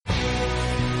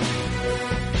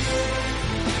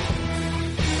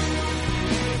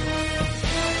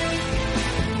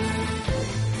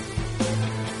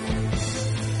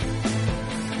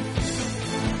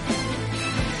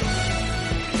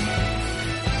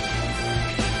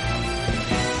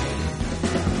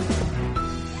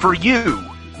For you,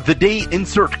 the day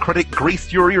insert credit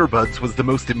graced your earbuds was the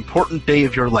most important day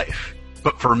of your life.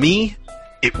 But for me,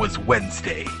 it was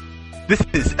Wednesday. This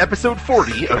is episode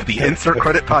 40 of the Insert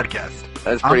Credit Podcast.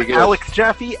 That's pretty good. I'm Alex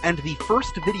Jaffe, and the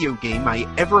first video game I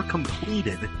ever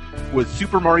completed was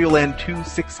Super Mario Land 2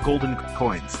 6 Golden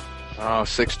Coins. Oh,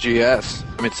 6GS.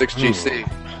 I mean,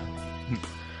 6GC.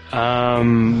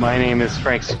 My name is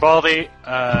Frank Spaldi.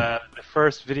 The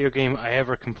first video game I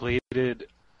ever completed,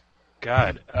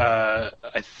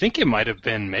 I think it might have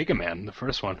been Mega Man, the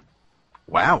first one.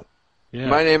 Wow. Yeah.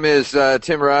 My name is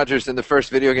Tim Rogers, and the first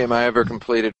video game I ever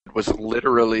completed was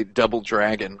literally Double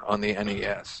Dragon on the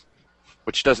NES,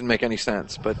 which doesn't make any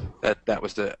sense, but that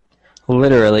was it.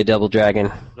 Literally Double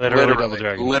Dragon. Literally Double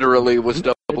Dragon. Literally was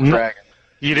Double Dragon.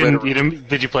 You didn't.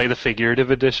 Did you play the figurative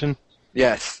edition?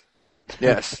 Yes.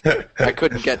 I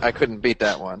couldn't beat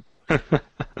that one.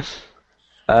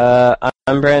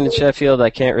 I'm Brandon Sheffield. I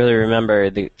can't really remember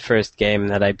the first game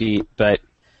that I beat, but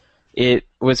it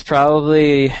was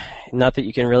probably, not that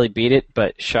you can really beat it,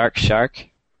 but Shark.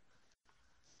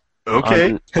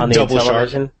 Okay. On the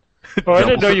Intellivision. Oh, I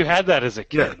didn't know you had that as a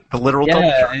kid. Yeah, the literal double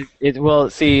shark. Well,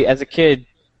 see, as a kid,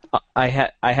 I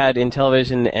had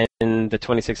Intellivision and the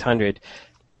 2600.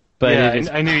 But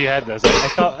yeah, I knew you had those.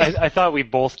 I thought we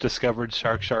both discovered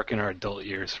Shark in our adult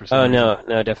years for some reason.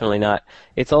 No, definitely not.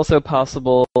 It's also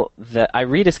possible that I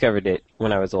rediscovered it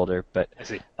when I was older, but I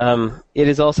see. It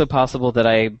is also possible that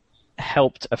I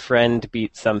helped a friend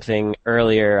beat something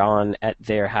earlier on at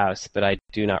their house, but I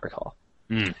do not recall.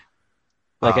 I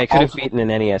could have beaten an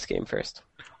NES game first.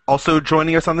 Also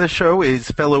joining us on this show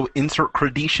is fellow Insert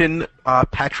Creditian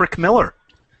Patrick Miller.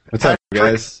 What's up,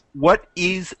 guys? What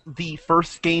is the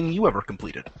first game you ever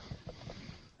completed?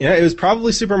 Yeah, it was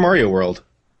probably Super Mario World.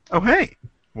 Oh, hey.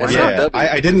 Yeah,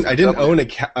 I didn't own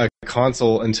a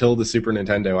console until the Super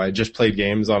Nintendo. I just played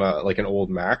games on an old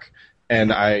Mac,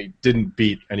 and I didn't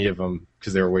beat any of them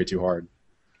because they were way too hard.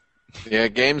 Yeah,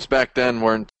 games back then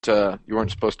you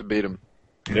weren't supposed to beat them.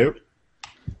 Nope.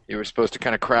 You were supposed to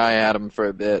kind of cry at them for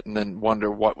a bit and then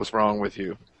wonder what was wrong with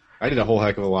you. I did a whole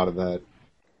heck of a lot of that.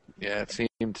 Yeah, it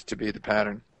seemed to be the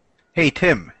pattern. Hey,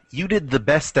 Tim, you did the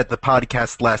best at the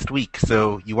podcast last week,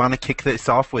 so you want to kick this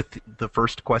off with the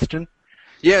first question?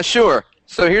 Yeah, sure.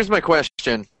 So here's my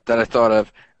question that I thought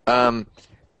of. In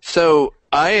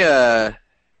a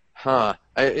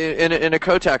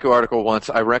Kotaku article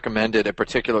once, I recommended a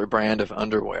particular brand of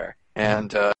underwear,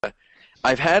 and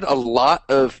I've had a lot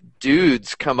of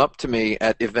dudes come up to me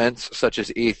at events such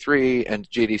as E3 and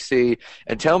GDC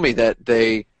and tell me that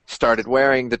they started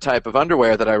wearing the type of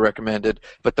underwear that I recommended,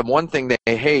 but the one thing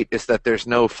they hate is that there's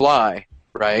no fly,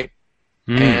 right?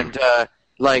 And,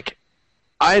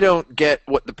 I don't get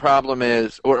what the problem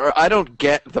is, or I don't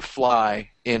get the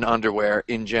fly in underwear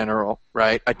in general,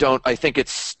 right? I think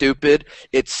it's stupid.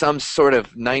 It's some sort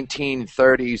of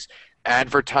 1930s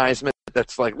advertisement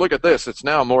that's like, look at this, it's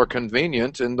now more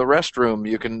convenient in the restroom.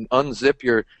 You can unzip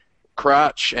your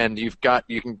crotch and you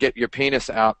can get your penis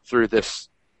out through this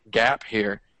gap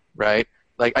here. Right?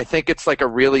 I think it's like a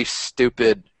really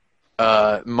stupid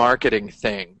marketing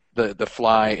thing, the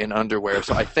fly in underwear.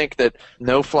 So I think that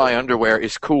no-fly underwear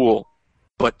is cool,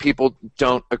 but people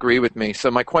don't agree with me.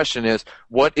 So my question is,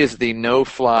 what is the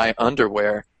no-fly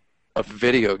underwear of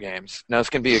video games? Now, this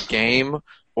can be a game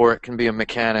or it can be a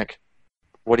mechanic.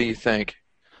 What do you think?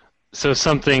 So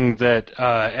something that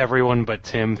everyone but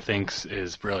Tim thinks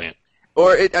is brilliant.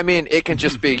 Or, it can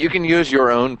just be, you can use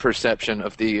your own perception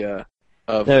of the...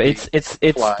 it's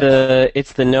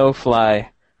the no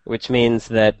fly, which means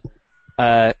that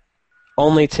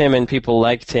only Tim and people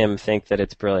like Tim think that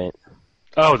it's brilliant.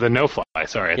 Oh, the no fly.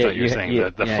 Sorry, I thought you were saying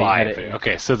the fly.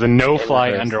 Okay, so the no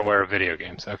fly underwear video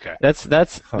games. Okay,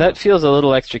 that feels a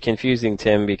little extra confusing,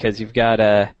 Tim, because you've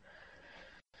got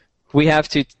we have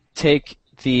to take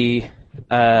the.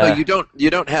 No, you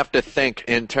don't have to think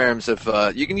in terms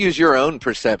of. You can use your own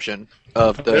perception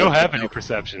of the. I don't have any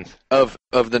perceptions of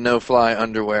the no-fly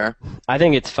underwear. I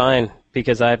think it's fine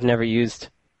because I've never used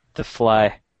the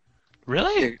fly.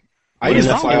 Really? I use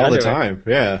the fly all the time.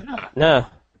 Yeah. No.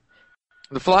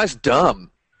 The fly's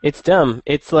dumb. It's dumb.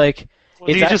 It's like.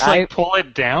 Do you just pull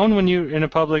it down when you in a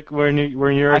public when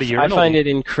you're at a urinal? I find it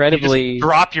incredibly. You just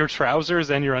drop your trousers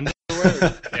and your underwear.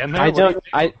 And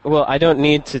I don't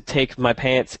need to take my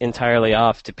pants entirely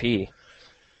off to pee.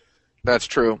 That's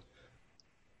true.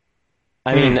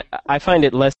 I mean, I find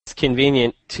it less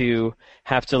convenient to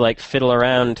have to fiddle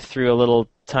around through a little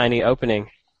tiny opening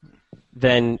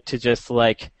than to just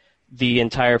the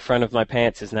entire front of my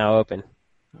pants is now open.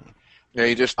 Yeah,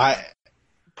 you just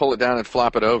pull it down and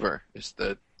flop it over.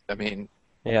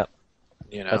 Yeah.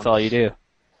 That's all you do.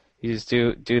 You just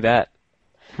do that.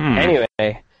 Anyway,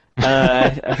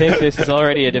 I think this is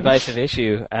already a divisive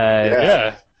issue.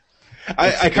 Yeah.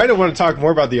 I kind of want to talk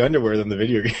more about the underwear than the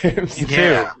video games. Me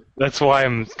too. That's why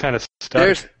I'm kind of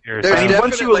stuck here.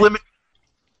 Once you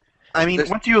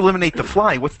eliminate the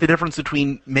fly, what's the difference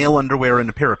between male underwear and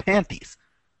a pair of panties?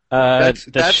 That's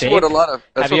shape. what a lot of.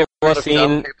 Have you ever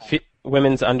seen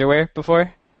women's underwear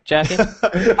before, Jackie?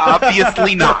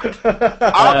 Obviously not.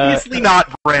 Obviously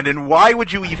not, Brandon. Why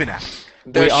would you even ask?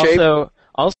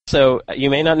 Also, you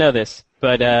may not know this,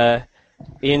 but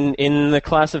in the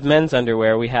class of men's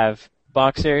underwear, we have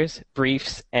boxers,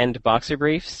 briefs, and boxer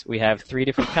briefs. We have 3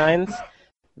 different kinds.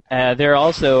 There are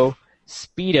also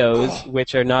Speedos,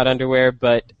 which are not underwear,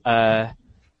 but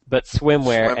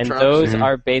swimwear, and trunks. those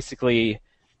are basically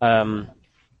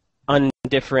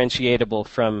undifferentiatable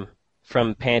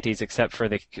from panties, except for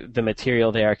the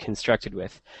material they are constructed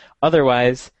with.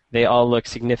 Otherwise, they all look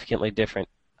significantly different.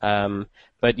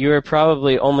 But you are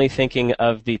probably only thinking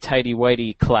of the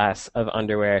tighty-whitey class of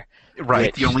underwear.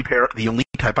 Right, the only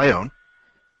type I own.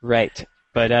 Right,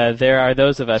 but there are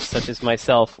those of us, such as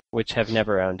myself, which have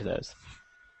never owned those.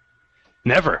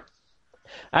 Never.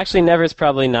 Actually, never is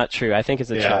probably not true. I think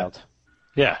as a child.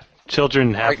 Yeah,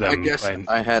 children have them. I guess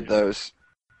I had those.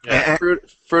 Yeah.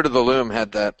 Fruit of the Loom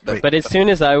had that. But as soon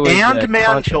as I was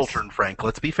children, Frank.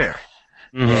 Let's be fair.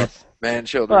 Mm-hmm. Yes. Man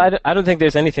children. Well, I don't think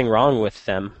there's anything wrong with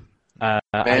them. I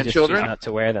just children? choose not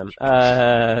to wear them.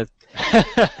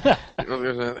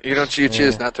 You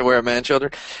choose not to wear man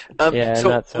children?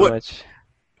 Not so much.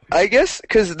 I guess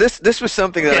because this was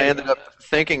something that I ended up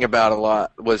thinking about a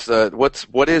lot. Was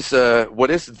what is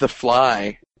the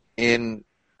fly in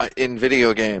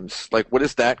video games? Like, what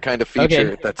is that kind of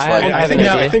feature? Okay. That's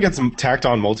I think it's tacked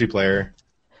on multiplayer.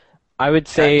 I would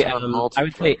say ammo.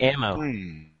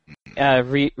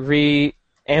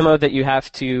 Ammo that you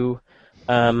have to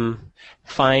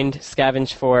find,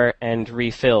 scavenge for, and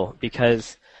refill,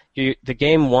 because the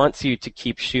game wants you to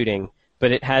keep shooting,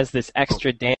 but it has this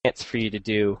extra dance for you to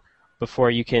do before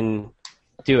you can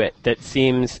do it that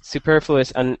seems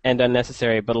superfluous and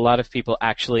unnecessary, but a lot of people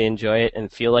actually enjoy it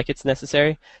and feel like it's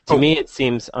necessary. To me, it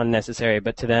seems unnecessary,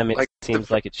 but to them, it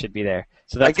seems like it should be there.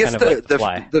 So that's kind of like the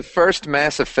fly. The first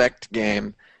Mass Effect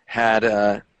game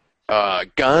had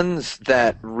guns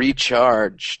that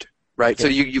recharged. Right, so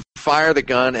you fire the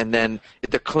gun, and then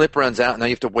the clip runs out, and now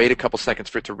you have to wait a couple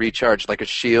seconds for it to recharge, like a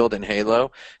shield in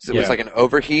Halo. So it was like an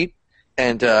overheat,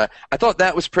 and I thought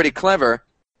that was pretty clever,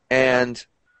 and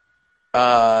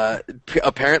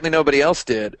apparently nobody else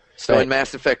did. So in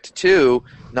Mass Effect 2,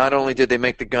 not only did they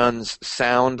make the guns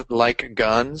sound like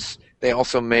guns, they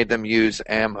also made them use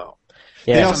ammo.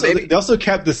 Yeah. They also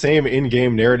kept the same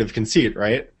in-game narrative conceit,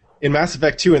 right? In Mass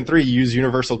Effect 2 and 3, you use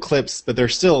universal clips, but they're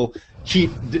still heat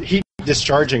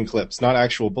discharging clips, not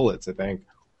actual bullets, I think.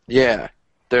 Yeah,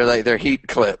 they're heat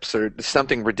clips or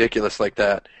something ridiculous like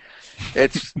that.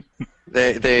 It's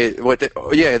they're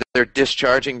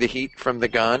discharging the heat from the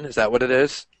gun. Is that what it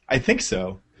is? I think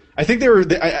so. I think they were.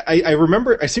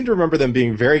 I seem to remember them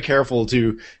being very careful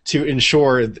to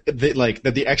ensure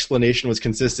that the explanation was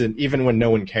consistent, even when no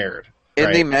one cared.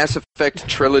 In the Mass Effect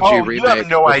trilogy remake, you have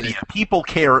no idea. People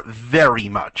care very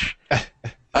much.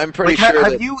 I'm pretty sure.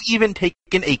 Have you even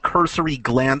taken a cursory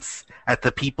glance at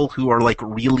the people who are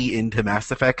really into Mass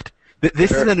Effect?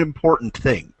 This is an important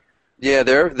thing. Yeah,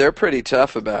 they're pretty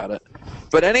tough about it.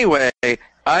 But anyway,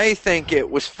 I think it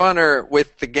was funner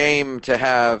with the game to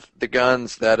have the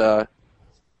guns that.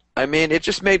 It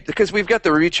just made, because we've got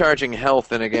the recharging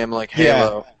health in a game like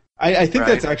Halo. Yeah, I think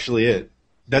that's actually it.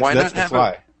 That's the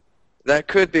fly. That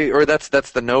could be, or that's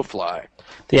the no fly.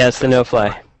 Yeah, it's the no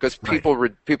fly. Because people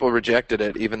rejected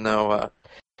it, even though.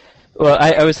 Well,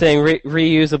 I was saying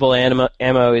reusable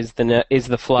ammo is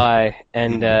the fly,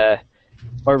 and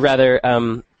or rather,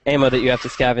 ammo that you have to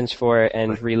scavenge for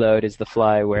and reload is the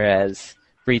fly, whereas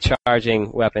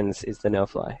recharging weapons is the no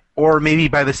fly. Or maybe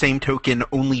by the same token,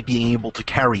 only being able to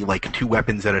carry 2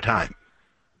 weapons at a time.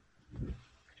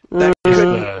 I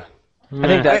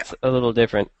think that's a little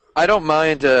different. I don't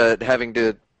mind having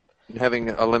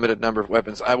a limited number of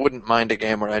weapons. I wouldn't mind a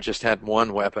game where I just had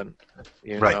one weapon,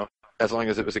 know, as long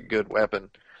as it was a good weapon.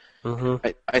 Mm-hmm.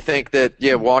 I think that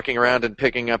walking around and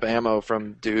picking up ammo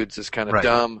from dudes is kind of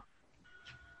dumb.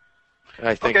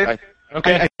 I think.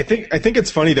 Okay. I think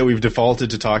it's funny that we've defaulted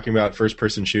to talking about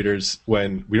first-person shooters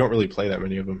when we don't really play that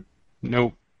many of them.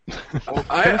 Nope.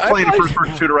 I'm playing a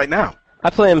first-person shooter right now. I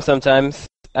play them sometimes,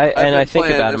 I think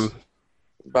about them.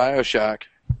 BioShock.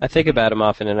 I think about them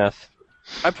often enough.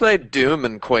 I played Doom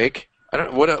and Quake. I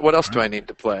don't. What else do I need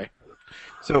to play?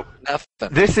 So Nothing.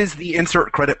 this is the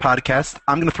Insert Credit Podcast.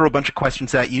 I'm going to throw a bunch of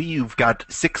questions at you. You've got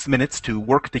 6 minutes to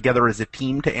work together as a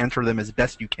team to answer them as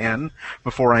best you can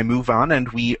before I move on, and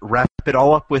we wrap it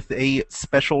all up with a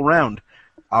special round.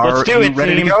 Let's do you it,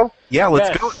 ready team. to go? Yeah, let's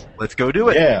Yes. go. Let's go do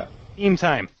it. Yeah. Team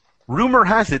time. Rumor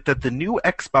has it that the new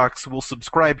Xbox will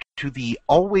subscribe to the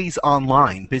always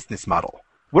online business model.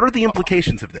 What are the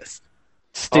implications of this?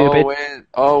 Stupid.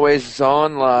 Always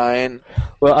online.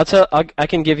 Well, I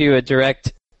can give you a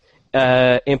direct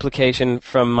implication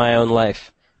from my own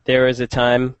life. There was a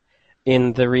time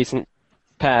in the recent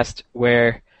past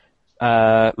where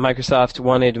Microsoft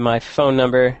wanted my phone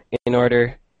number in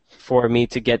order for me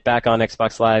to get back on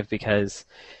Xbox Live because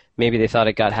maybe they thought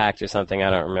it got hacked or something. I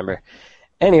don't remember.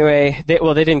 Anyway, they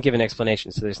didn't give an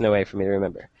explanation, so there's no way for me to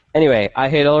remember. Anyway, I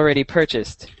had already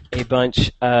purchased a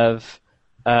bunch of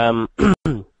Xbox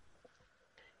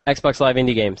Live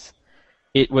indie games.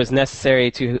 It was necessary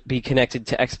to be connected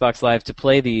to Xbox Live to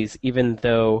play these, even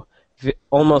though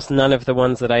almost none of the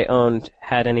ones that I owned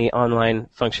had any online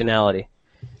functionality.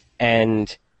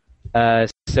 And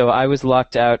so I was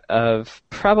locked out of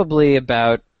probably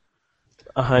about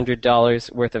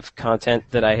 $100 worth of content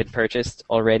that I had purchased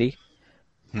already.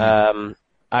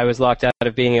 I was locked out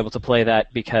of being able to play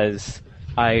that because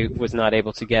I was not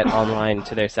able to get online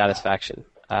to their satisfaction.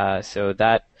 So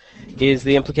that is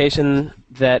the implication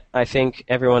that I think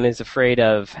everyone is afraid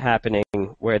of happening,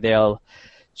 where they'll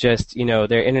just,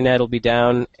 their internet will be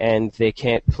down and they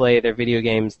can't play their video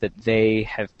games that they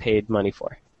have paid money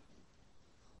for.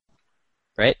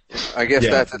 Right? I guess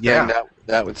Yeah. that's the thing. Yeah.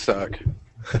 That would suck.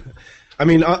 I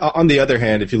mean, on the other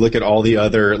hand, if you look at all the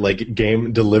other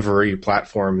game delivery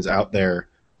platforms out there,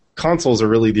 consoles are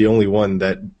really the only one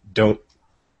that don't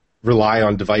rely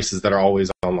on devices that are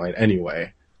always online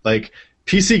anyway. Like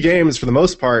PC games, for the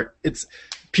most part, it's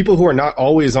people who are not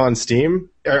always on Steam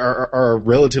are a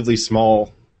relatively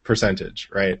small percentage,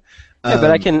 right? Yeah, but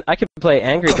I can play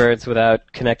Angry Birds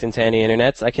without connecting to any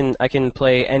internets. I can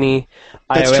play any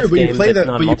That's iOS true, but game you play that's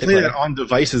that. But you play non-multiplayer. that on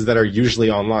devices that are usually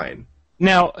online.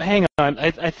 Now, hang on.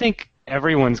 I think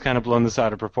everyone's kind of blown this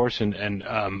out of proportion, and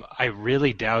I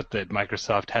really doubt that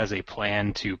Microsoft has a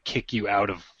plan to kick you out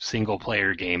of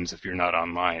single-player games if you're not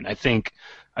online. I think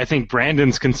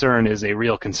Brandon's concern is a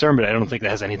real concern, but I don't think that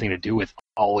has anything to do with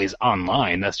always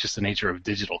online. That's just the nature of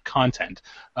digital content.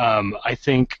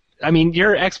 I mean,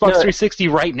 your Xbox 360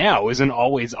 right now is an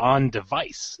always-on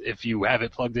device if you have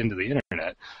it plugged into the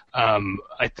internet. I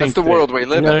think That's the world we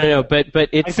live in. No, but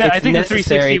it's I think the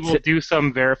necessary 360 will do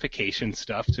some verification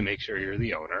stuff to make sure you're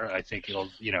the owner. I think it'll,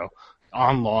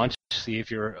 on launch, see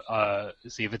if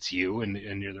it's you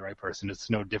and you're the right person. It's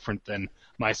no different than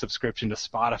my subscription to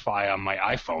Spotify on my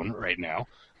iPhone right now.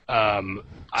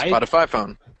 Spotify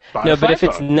phone. No, but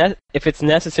if it's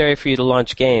necessary for you to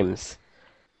launch games,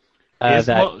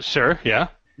 sure, yeah.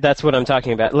 That's what I'm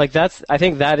talking about. I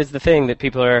think that is the thing that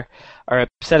people are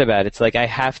upset about. It's like I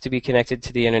have to be connected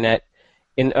to the internet,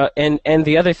 and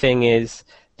the other thing is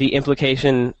the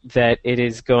implication that it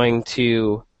is going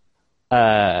to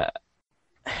that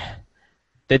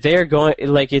they are going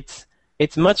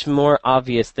it's much more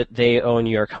obvious that they own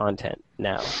your content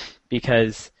now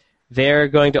because they're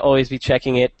going to always be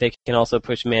checking it. They can also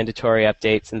push mandatory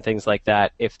updates and things like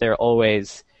that if they're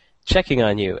always checking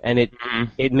on you, and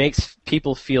it makes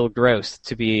people feel gross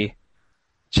to be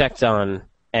checked on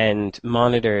and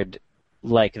monitored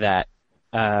like that.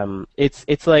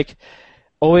 It's like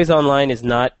always online is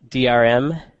not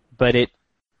DRM, but it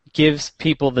gives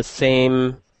people the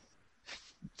same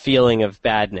feeling of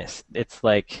badness. It's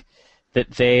like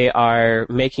that they are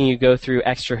making you go through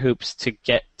extra hoops to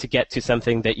get to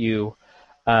something that you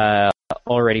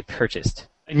already purchased.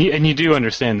 And you do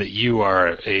understand that you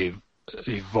are a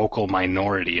vocal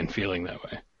minority in feeling that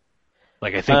way.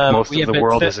 Like I think most of the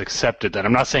world has accepted that.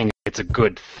 I'm not saying it's a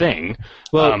good thing.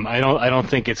 Well, I don't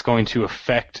think it's going to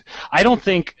affect. I don't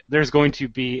think there's going to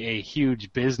be a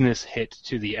huge business hit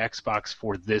to the Xbox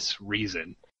for this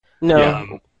reason.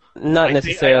 No, not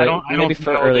necessarily. Maybe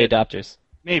for early adopters.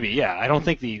 Maybe, yeah. I don't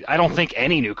think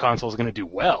any new console is going to do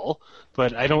well,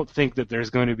 but I don't think that there's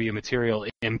going to be a material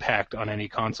impact on any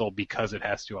console because it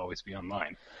has to always be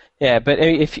online. Yeah, but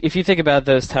if you think about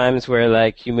those times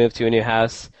where you move to a new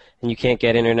house and you can't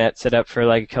get internet set up for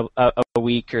a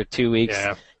week or 2 weeks,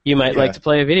 you might like to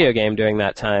play a video game during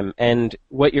that time. And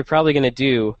what you're probably going to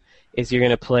do is you're going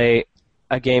to play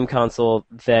a game console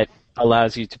that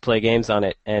allows you to play games on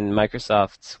it, and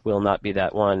Microsoft's will not be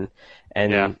that one.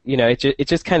 And it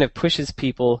just kind of pushes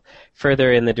people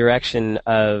further in the direction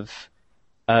of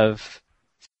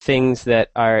things that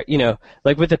are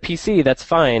like with a PC, that's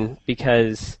fine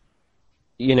because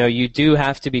you do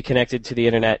have to be connected to the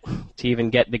internet to even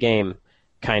get the game,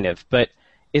 kind of. But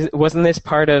wasn't this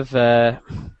part of the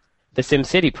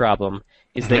SimCity problem?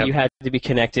 Is that you had to be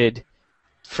connected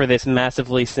for this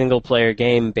massively single-player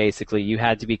game, basically. You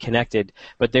had to be connected,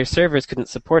 but their servers couldn't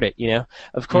support it,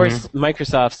 Of course,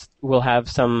 Microsoft will have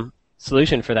some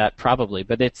solution for that, probably,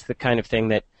 but it's the kind of thing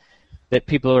that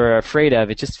people are afraid of.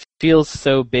 It just feels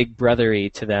so big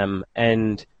brothery to them,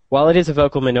 and while it is a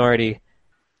vocal minority,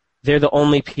 they're the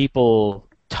only people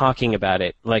talking about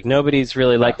it. Like, nobody's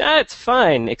really like, it's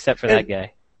fine, except for that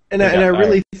guy. And I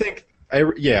really think... I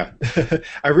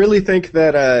really think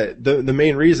that the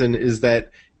main reason is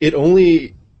that it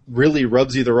only really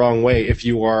rubs you the wrong way if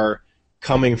you are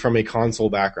coming from a console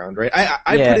background, right?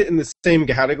 I put it in the same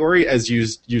category as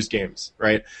used games,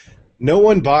 right? No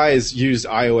one buys used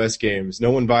iOS games.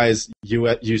 No one buys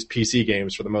used PC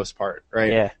games for the most part,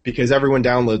 right? Yeah. Because everyone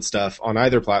downloads stuff on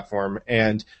either platform,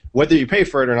 and whether you pay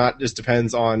for it or not just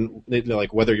depends on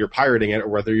like whether you're pirating it or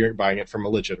whether you're buying it from a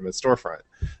legitimate storefront.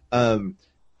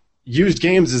 Used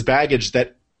games is baggage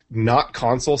that not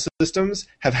console systems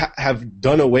have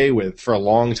done away with for a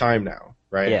long time now,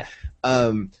 right? Yeah.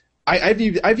 I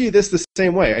view this the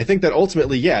same way. I think that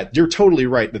ultimately, you're totally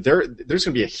right that there's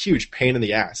going to be a huge pain in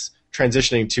the ass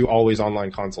transitioning to always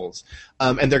online consoles,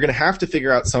 and they're going to have to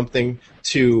figure out something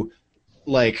to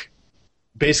like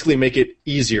basically make it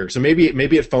easier. So maybe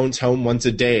it phones home once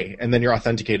a day, and then you're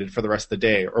authenticated for the rest of the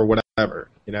day or whatever.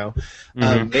 Maybe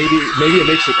it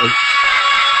makes it.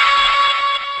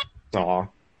 Aw.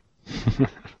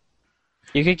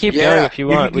 You could keep going if you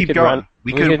want. We could run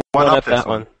up that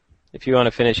one. If you want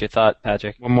to finish your thought,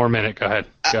 Patrick. One more minute. Go ahead.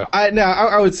 Go.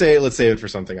 I would say let's save it for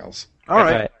something else. All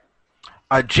right.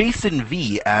 Jason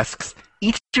V asks,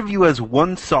 each of you has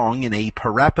one song in a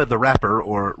Parappa the Rapper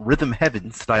or Rhythm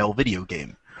Heaven style video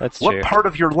game. That's true. What part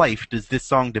of your life does this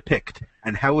song depict,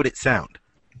 and how would it sound?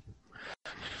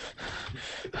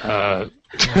 Oh,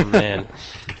 man.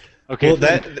 Okay. Well,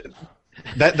 that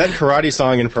karate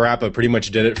song in Parappa pretty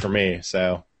much did it for me.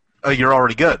 So. Oh, you're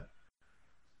already good.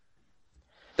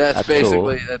 That's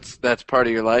basically cool. that's part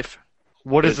of your life.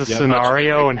 What is the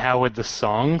scenario, and how would the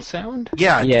song sound?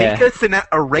 Yeah. Take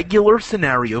a regular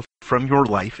scenario from your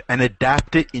life and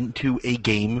adapt it into a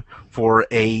game for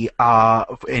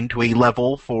into a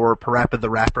level for Parappa the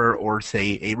Rapper or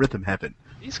say a Rhythm Heaven.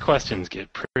 These questions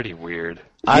get pretty weird.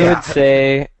 I would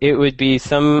say it would be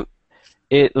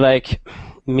like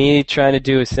me trying to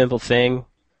do a simple thing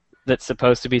that's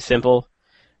supposed to be simple,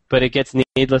 but it gets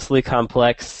needlessly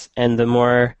complex, and the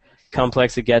more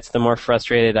complex it gets, the more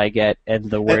frustrated I get,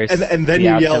 and the worse. And then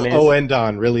you yell "Oh,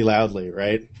 Don" really loudly,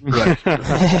 right? Right.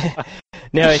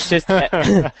 No, it's just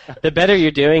the better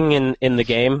you're doing in the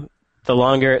game, the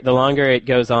longer it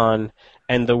goes on,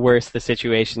 and the worse the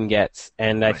situation gets.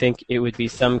 And I think it would be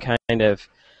some kind of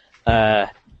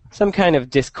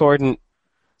discordant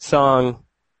song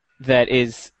that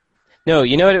is. No,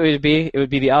 you know what it would be? It would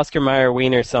be the Oscar Mayer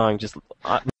Wiener song, just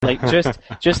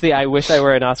the "I wish I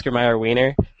were an Oscar Mayer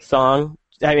Wiener" song.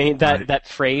 I mean that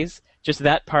phrase, just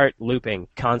that part looping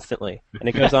constantly, and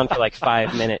it goes on for like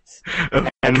 5 minutes.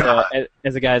 And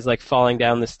as a guy's like falling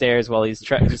down the stairs while he's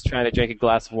just trying to drink a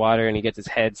glass of water, and he gets his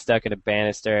head stuck in a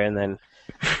banister, and then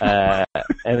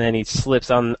he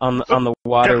slips on the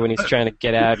water when he's trying to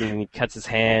get out, and he cuts his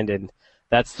hand, and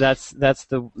that's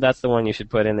the one you should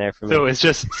put in there for me. So it's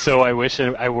just I wish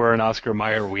I were an Oscar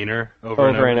Mayer Wiener over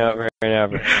and over.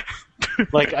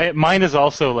 Like mine is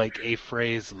also like a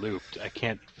phrase looped. I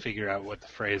can't figure out what the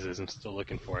phrase is. I'm still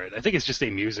looking for it. I think it's just a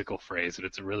musical phrase, but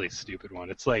it's a really stupid one.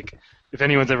 It's like if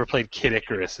anyone's ever played Kid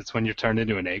Icarus, it's when you're turned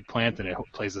into an eggplant and it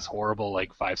plays this horrible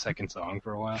like 5-second song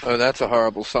for a while. Oh, that's a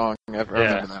horrible song. I remember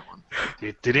that one.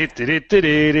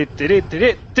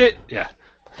 Yeah,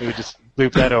 it would just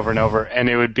loop that over and over, and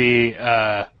it would be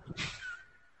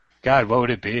God, what would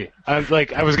it be? I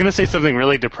was gonna say something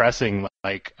really depressing,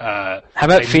 like how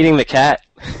about feeding the cat?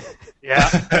 Yeah.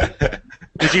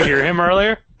 Did you hear him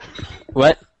earlier?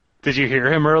 What? Did you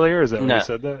hear him earlier? Is that what you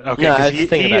said that? Okay, no, I was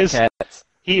thinking about cats.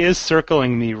 He is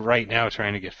circling me right now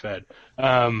trying to get fed.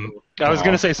 I was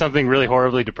going to say something really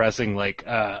horribly depressing, like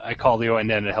I call the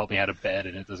ONN to help me out of bed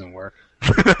and it doesn't work.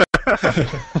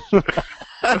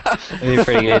 That'd be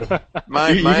pretty good.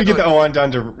 You could get the ON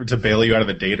done to bail you out of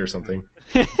a date or something.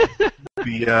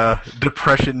 The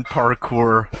depression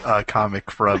parkour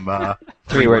comic from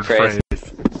three-word phrase.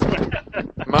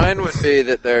 Mine would be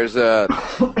that there's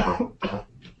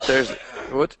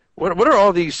what are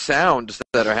all these sounds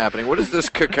that are happening? What is this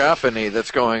cacophony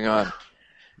that's going on?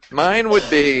 Mine would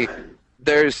be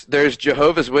there's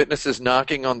Jehovah's Witnesses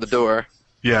knocking on the door.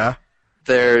 Yeah.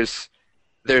 There's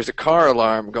a car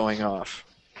alarm going off.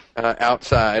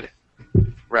 outside,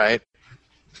 right?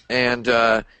 And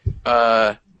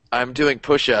I'm doing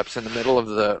push-ups in the middle of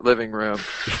the living room,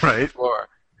 Right. floor,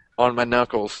 on my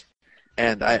knuckles,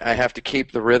 and I have to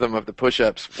keep the rhythm of the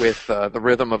push-ups with the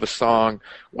rhythm of a song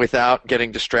without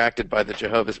getting distracted by the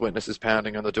Jehovah's Witnesses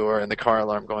pounding on the door and the car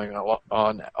alarm going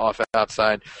off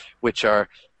outside, which are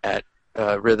at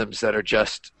rhythms that are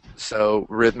just so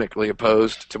rhythmically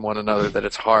opposed to one another that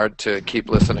it's hard to keep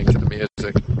listening to the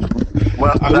music.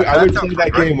 Well, I would play sounds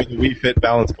that great. game with a Wii Fit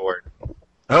balance board.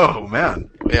 Oh man,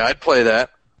 Yeah, I'd play that.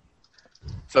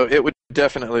 So it would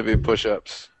definitely be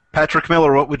push-ups. Patrick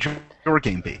Miller, what would your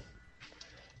game be?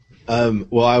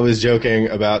 Well, I was joking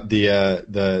about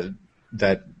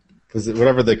that was it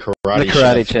whatever the karate The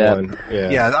Karate Chop one. Yeah.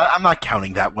 Yeah, I'm not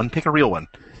counting that one. Pick a real one.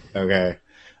 Okay.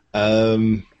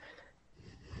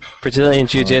 Brazilian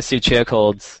Jiu-Jitsu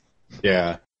chokeholds.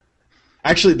 Yeah.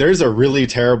 Actually, there's a really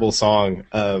terrible song.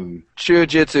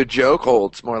 Jiu-Jitsu joke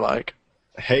holds, more like.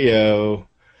 Heyo.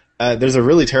 There's a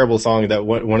really terrible song that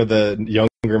one of the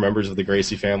younger members of the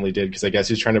Gracie family did because I guess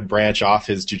he was trying to branch off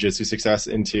his jiu-jitsu success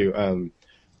into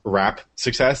rap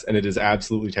success, and it is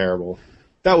absolutely terrible.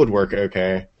 That would work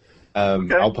okay.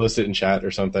 Okay. I'll post it in chat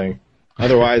or something.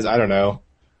 Otherwise, I don't know.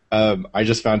 I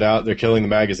just found out they're killing the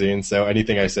magazine, so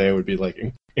anything I say would be like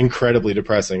incredibly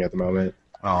depressing at the moment.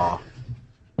 Aw.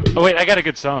 Oh wait, I got a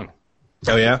good song.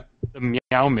 Oh yeah. The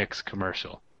Meow Mix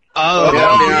commercial. Oh,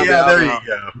 meow, meow, there meow.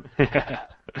 you go.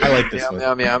 I like this Meow, one.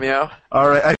 meow, meow, meow. All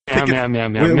right, I Meow think meow meow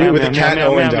meow With- meow with meow the cat meow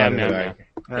Owen meow down meow in the meow.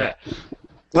 back.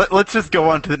 Yeah. let's just go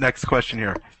on to the next question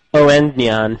here. Oh, and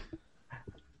Neon.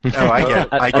 Oh, I get it.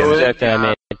 I That's get a it. joke that I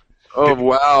made. Oh,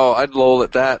 wow. I'd lol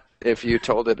at that if you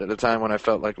told it at a time when I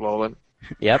felt like lolling.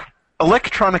 Yep.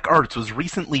 Electronic Arts was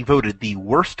recently voted the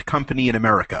worst company in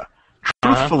America.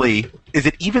 Truthfully, is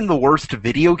it even the worst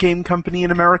video game company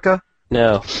in America?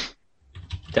 No.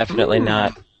 Definitely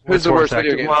not. Who's the worst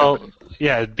video actor? game Well, company?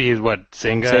 yeah, it'd be what,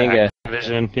 Zynga? Zynga.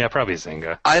 Activision? Yeah, probably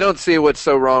Zynga. I don't see what's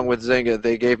so wrong with Zynga.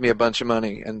 They gave me a bunch of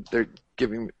money, and they're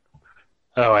giving me...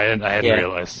 Oh, I hadn't Yeah.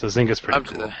 realized. So Zynga's pretty I'm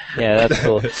cool. Yeah, that's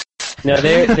cool. No,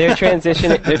 they're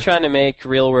transitioning. They're trying to make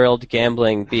real world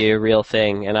gambling be a real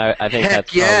thing, and I think Heck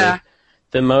that's yeah. probably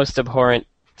the most abhorrent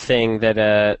thing that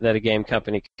a game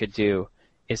company could do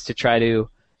is to try to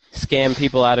scam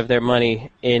people out of their money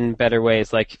in better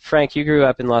ways. Like Frank, you grew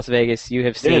up in Las Vegas. You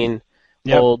have seen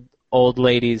Yep. old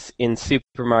ladies in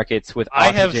supermarkets with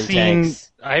I have oxygen seen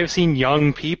tanks.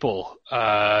 young people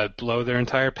blow their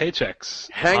entire paychecks.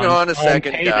 Hang on a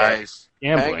second, payday. guys.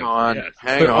 Gambling. Hang on. Yes.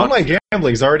 Hang But on. online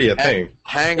gambling is already a thing.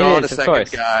 Hang It on is, a of second, course.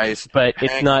 guys. But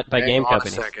it's not by game hang on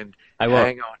companies. A second. I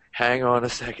won't. Hang on a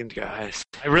second, guys.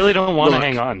 I really don't want to Look.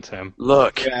 hang on, Tim.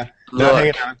 Look. Yeah. Look.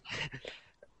 hang on.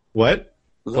 What?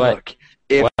 Look.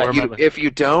 If What? if you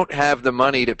don't have the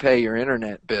money to pay your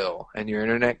internet bill and your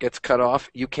internet gets cut off,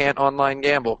 you can't online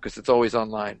gamble because it's always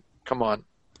online. Come on.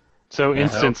 So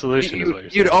instant solution is what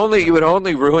you're saying. You would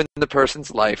only ruin the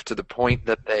person's life to the point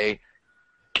that they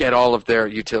get all of their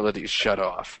utilities shut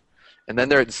off, and then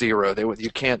they're at zero. You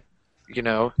can't, you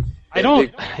know. I don't.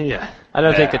 Yeah. I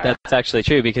don't think that that's actually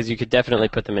true because you could definitely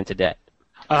put them into debt.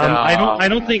 I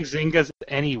don't think Zynga's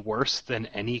any worse than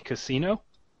any casino.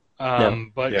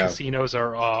 But Yeah. casinos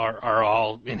are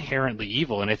all inherently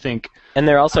evil, and I think And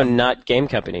they're also not game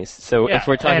companies. So Yeah, if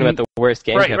we're talking and- about the worst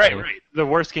game company, right. The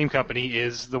worst game company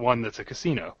is the one that's a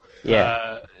casino.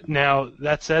 Yeah. Now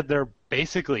that said, they're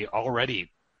basically already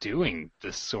doing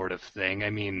this sort of thing. I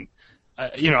mean,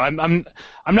 I'm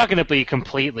not going to be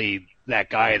completely that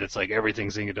guy that's like everything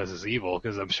Zynga does is evil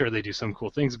because I'm sure they do some cool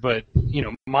things. But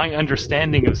my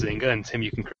understanding of Zynga, and Tim, you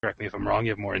can correct me if I'm wrong.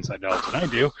 You have more inside knowledge than I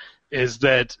do. Is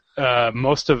that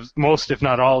most, if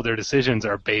not all, of their decisions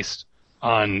are based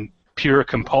on pure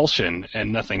compulsion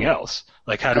and nothing else.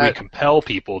 Like, how do we compel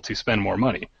people to spend more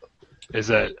money? Is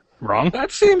that wrong?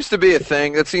 That seems to be a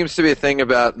thing. That seems to be a thing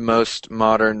about most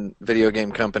modern video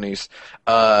game companies.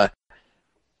 I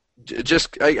guess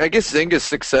Zynga's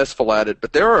successful at it,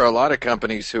 but there are a lot of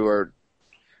companies who are.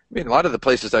 I mean, a lot of the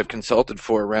places I've consulted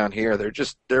for around here, they're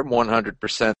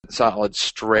 100% solid,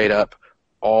 straight up,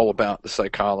 all about the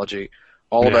psychology,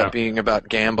 all about being about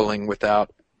gambling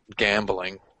without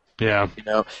gambling. Yeah.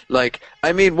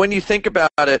 I mean, when you think about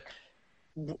it,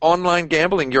 online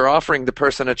gambling, you're offering the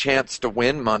person a chance to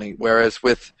win money, whereas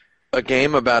with a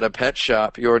game about a pet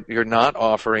shop, you're not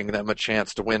offering them a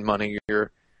chance to win money.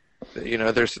 They're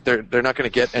not going to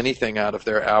get anything out of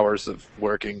their hours of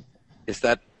working. Is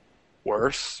that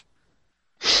worse?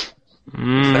 Is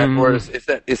that worse?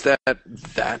 Is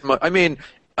that much? I mean,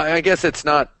 I guess it's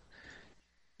not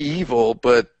evil,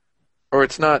 but or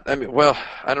it's not. I mean, well,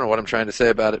 I don't know what I'm trying to say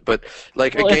about it, but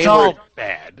like Well, a game it's all where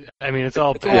bad. I mean, it's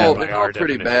all it's bad. all, by it's our all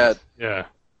pretty definitions. bad. Yeah.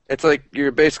 It's like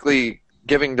you're basically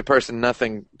giving the person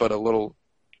nothing but a little,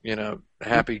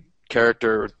 happy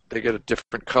character. They get a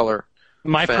different color.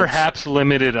 My fence. perhaps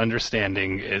limited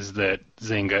understanding is that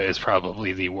Zynga is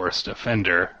probably the worst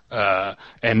offender,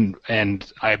 and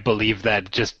I believe that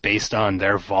just based on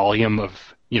their volume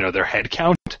of their head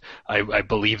count, I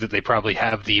believe that they probably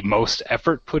have the most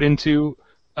effort put into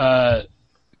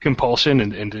compulsion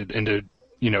and into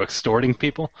extorting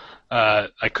people.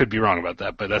 I could be wrong about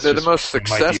that, but They're just the most what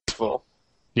might be- successful,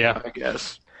 Yeah. I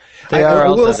guess. They are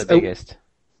also the biggest.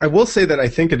 I will say that I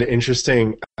think an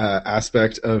interesting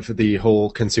aspect of the whole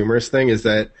consumers thing is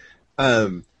that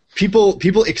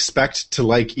people expect to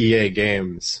like EA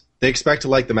games. They expect to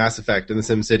like the Mass Effect and the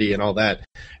SimCity and all that.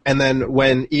 And then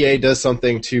when EA does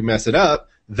something to mess it up,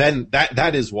 then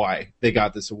that is why they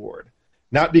got this award.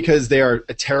 Not because they are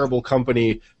a terrible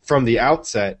company from the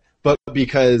outset, but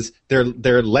because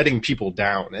they're letting people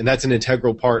down, and that's an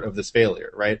integral part of this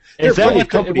failure, right? Is There are that plenty what of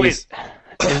companies.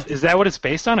 Is that what it's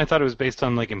based on? I thought it was based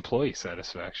on like employee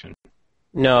satisfaction.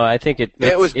 No, I think it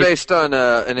was based on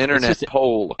an internet just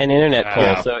poll. an internet poll,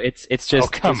 Yeah. so it's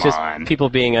just come it's just on. people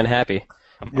being unhappy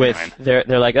Come with on.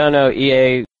 they're like, oh no,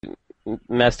 EA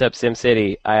messed up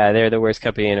SimCity. They're the worst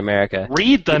company in America.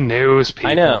 Read the news,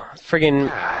 people. I know, friggin'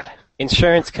 God.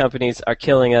 insurance companies are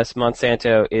killing us.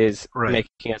 Monsanto is Right.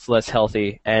 making us less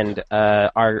healthy, and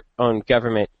our own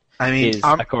government I mean, is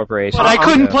a corporation. But I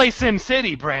couldn't so- play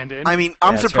SimCity, Brandon. I'm Yeah,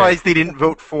 that's surprised they didn't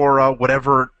vote for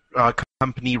whatever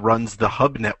company runs the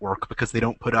Hub network because they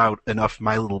don't put out enough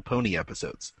My Little Pony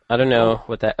episodes. I don't know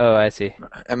what that. Oh, I see.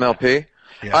 MLP.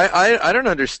 Yeah. I don't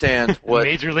understand what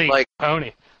Major League like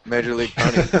Pony. Major League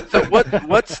Pony. So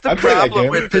what's the I play that problem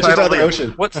game. with Pitches out of the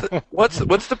ocean.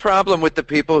 what's the problem with the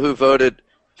people who voted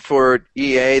for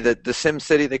EA that the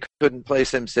SimCity they couldn't play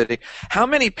SimCity? How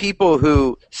many people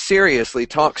who seriously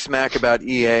talk smack about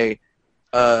EA,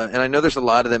 and I know there's a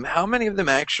lot of them, how many of them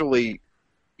actually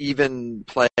even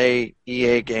play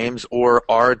EA games or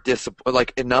are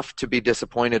enough to be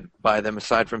disappointed by them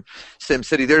aside from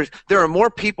SimCity? There are more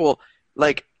people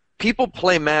people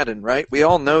play Madden, right? We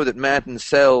all know that Madden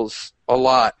sells a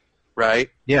lot, right?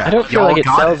 Yeah, I don't feel y'all like it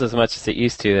got sells as much as it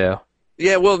used to, though.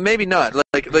 Yeah, well, maybe not.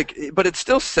 But it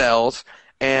still sells,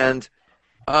 and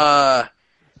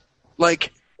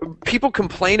people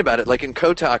complain about it. Like in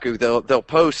Kotaku, they'll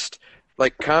post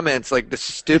comments like the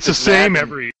stupid. It's the same Madden,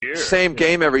 every year. Same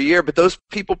game every year, but those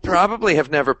people probably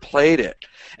have never played it.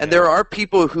 And there are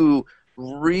people who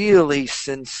really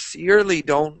sincerely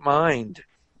don't mind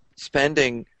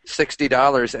spending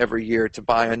 $60 every year to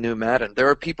buy a new Madden. There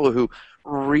are people who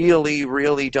really,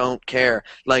 really don't care.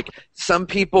 Like some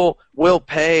people will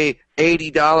pay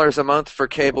 $80 a month for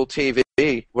cable TV,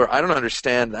 where I don't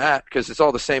understand that because it's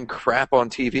all the same crap on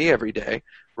TV every day,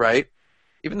 right?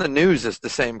 Even the news is the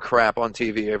same crap on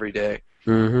TV every day.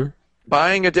 Mm-hmm.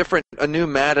 Buying a new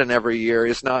Madden every year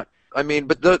is not. I mean,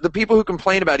 but the people who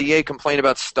complain about EA complain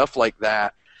about stuff like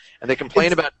that, and they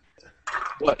complain about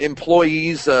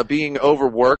employees being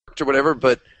overworked or whatever.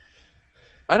 But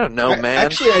I don't know, man.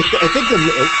 Actually, I think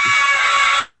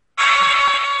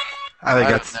I think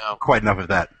I that's don't know. quite enough of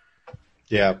that.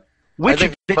 yeah. Which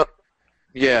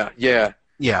Yeah.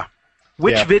 yeah,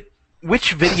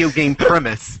 which video game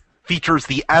premise features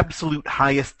the absolute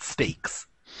highest stakes?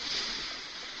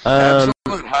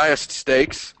 Absolute highest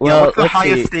stakes. Well, What's the let's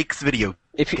highest see. stakes video?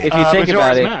 If you think about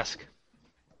Majora's it, Mask.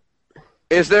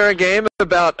 Is there a game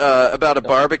about a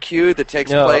barbecue that takes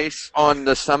No. place on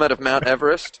the summit of Mount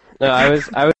Everest? no, I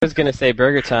was going to say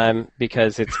Burger Time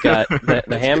because it's got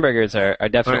the hamburgers are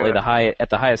definitely at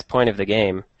the highest point of the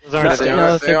game. Those aren't No,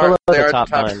 down. they're below the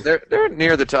top line. They're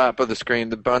near the top of the screen.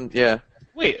 The bun, yeah.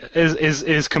 Wait,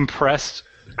 is compressed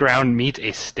ground meat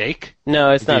a steak?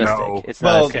 No, it's not a No. steak. It's not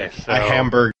a Well, steak. Okay, so a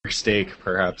hamburger steak,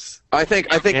 perhaps. I think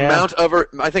Yeah.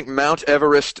 Mount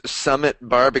Everest Summit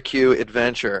Barbecue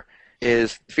Adventure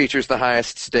features the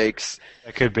highest stakes.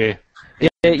 that could be. Yeah,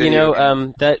 video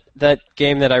that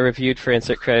game that I reviewed for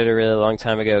Insert Credit a really long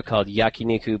time ago called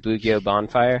Yakiniku Bugyo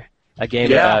Bonfire, a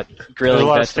game Yeah. about There's grilling a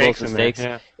lot of vegetables steaks and in there, steaks.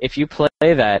 yeah. If you play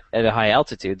that at a high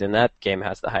altitude, then that game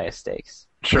has the highest stakes.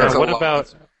 Sure. Yeah, That's a what lot.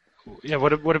 about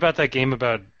what about that game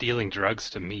about dealing drugs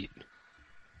to meat?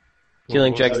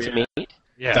 Dealing What was drugs that? to meat?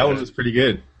 Yeah, That one was pretty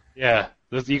good. yeah.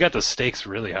 You got the stakes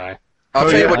really high. I'll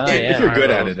tell you yeah. what Oh, game. yeah. If you're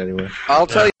good at it, anyway. I'll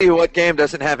tell you what game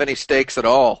doesn't have any stakes at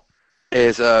all.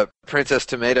 Is Princess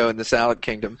Tomato in the Salad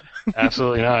Kingdom.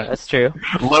 Absolutely not. That's true.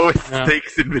 Lowest Yeah.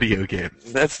 stakes in video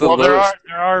games. That's the Well, lowest.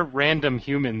 there are random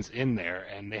humans in there,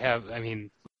 and they have. I mean,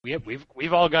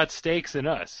 we've all got steaks in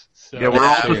us. So. Yeah, we're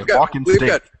all just walking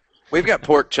steaks. We've got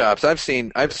pork chops. I've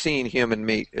seen human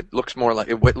meat. It looks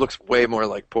way more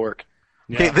like pork.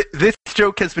 Yeah. Okay, this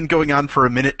joke has been going on for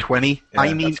 1:20. Yeah,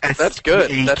 I mean, that's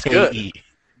good. That's good.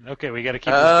 Okay, we got to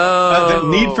keep. The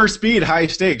Need for Speed High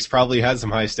Stakes probably has some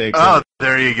high stakes. Oh,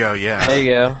 there you go. Yeah. There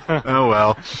you go. Oh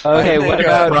well. Okay,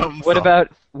 Problem what solved. about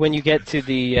when you get to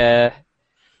the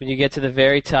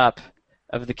very top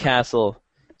of the castle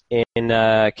in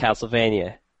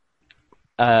Castlevania?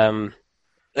 And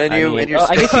I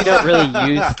guess you don't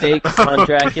really use stakes on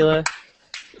Dracula,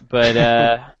 but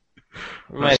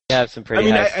we might have some pretty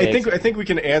high stakes. I think we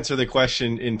can answer the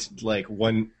question in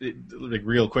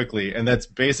real quickly, and that's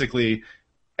basically,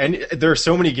 and there are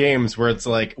so many games where it's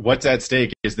like, what's at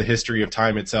stake is the history of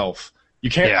time itself. You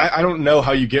can't. Yeah. I don't know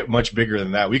how you get much bigger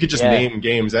than that. We could just name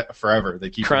games forever. They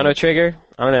keep Chrono Trigger?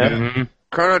 I don't know. Mhm.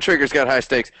 Chrono Trigger's got high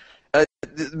stakes.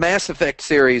 The Mass Effect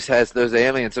series has those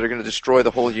aliens that are going to destroy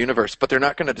the whole universe, but they're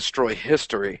not going to destroy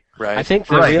history, right? I think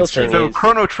the Right. real thing So is...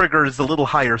 Chrono Trigger is a little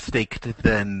higher staked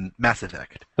than Mass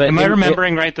Effect. But Am I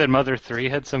remembering right that Mother 3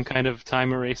 had some kind of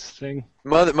time erase thing?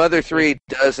 Mother 3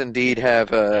 does indeed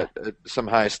have some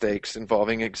high stakes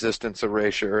involving existence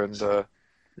erasure and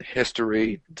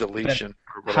history deletion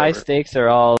or whatever. High stakes are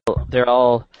all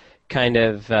kind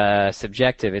of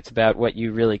subjective. It's about what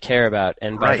you really care about,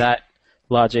 and by Right. that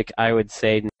logic, I would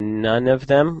say none of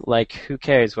them. Like, who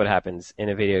cares what happens in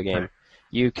a video game? Right.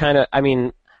 You kind of,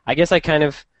 I guess I kind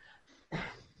of,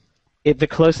 the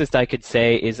closest I could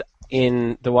say is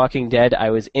in The Walking Dead, I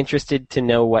was interested to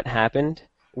know what happened,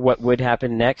 what would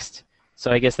happen next.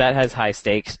 So I guess that has high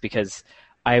stakes because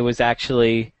I was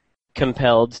actually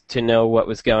compelled to know what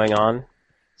was going on.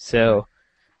 So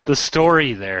The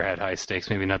story there had high stakes,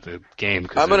 maybe not the game.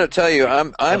 I'm going to tell you,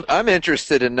 I'm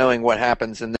interested in knowing what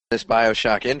happens in this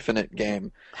BioShock Infinite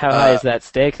game. how high is that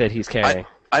stake that he's carrying?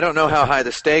 I don't know how high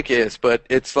the stake is, but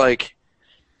it's like,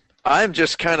 I'm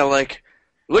just kind of like,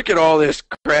 look at all this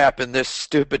crap and this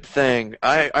stupid thing.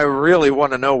 I really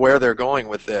want to know where they're going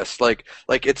with this. Like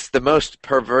it's the most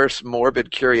perverse,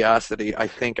 morbid curiosity I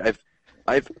think I've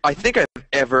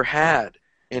ever had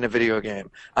in a video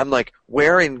game. I'm like,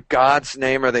 where in God's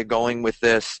name are they going with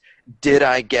this? Did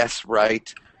I guess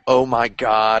right? Oh my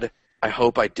God, I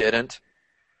hope I didn't.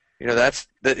 You know,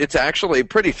 it's actually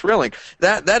pretty thrilling.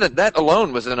 That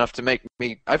alone was enough to make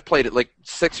me. I've played it like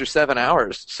 6 or 7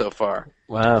 hours so far.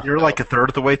 Wow. You're like a third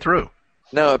of the way through.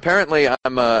 No, apparently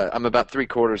I'm about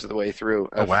 3/4 of the way through.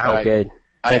 Oh, wow. Good.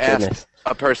 I Thank asked goodness.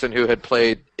 a person who had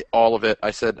played all of it. I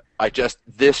said,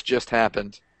 this just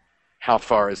happened. How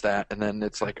far is that? And then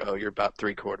it's like, oh, you're about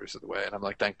 3/4 of the way. And I'm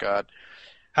like, thank God.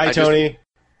 Hi, Tony.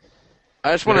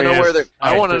 I just want to There know he where is. I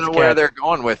Hi, want to there's know a where cat. they're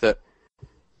going with it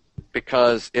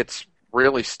because it's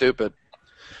really stupid.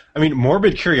 I mean,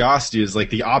 morbid curiosity is like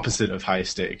the opposite of high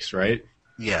stakes, right?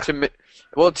 Yeah. To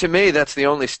me, that's the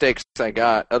only stakes I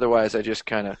got. Otherwise, I just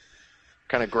kind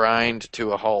of grind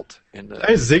to a halt. I mean,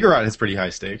 Ziggurat has pretty high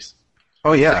stakes.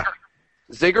 Oh yeah.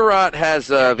 Ziggurat has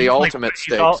the He's like- ultimate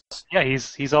he's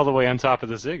stakes. he's all the way on top of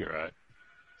the ziggurat.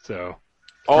 So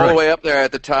All Right. the way up there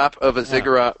at the top of a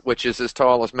ziggurat, which is as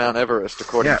tall as Mount Everest,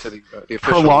 according Yeah. to the official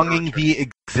Prolonging literature. the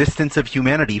existence of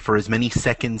humanity for as many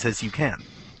seconds as you can.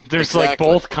 there's like Exactly.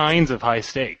 both kinds of high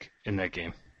stake in that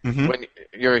game. Hmm. When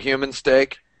you're a human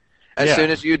stake, as Yeah. soon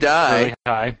as you die, Really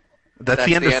high. That's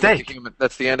the end of stake.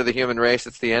 That's the end of the human race.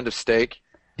 It's the end of stake.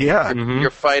 Yeah. Mhm. You're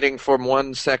fighting for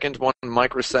 1 second, 1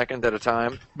 microsecond at a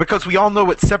time. Because we all know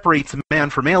what separates man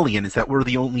from alien is that we're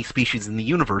the only species in the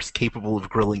universe capable of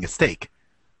grilling a steak.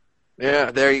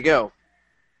 Yeah, there you go.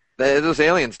 Those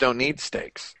aliens don't need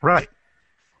stakes. Right.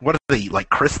 What are they, like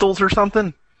crystals or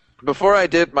something? Before I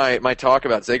did my talk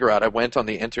about Ziggurat, I went on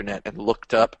the internet and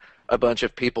looked up a bunch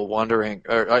of people wondering,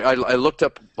 or I looked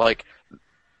up like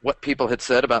what people had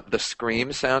said about the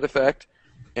scream sound effect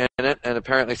in it, and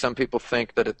apparently some people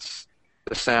think that it's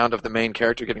the sound of the main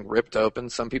character getting ripped open.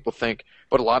 Some people think,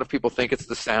 but a lot of people think it's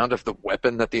the sound of the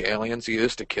weapon that the aliens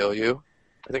use to kill you.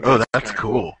 I think Oh, that's kinda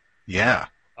cool. Yeah.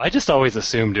 I just always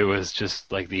assumed it was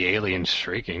just like the alien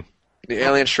shrieking. The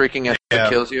alien shrieking as Yeah. it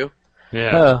kills you.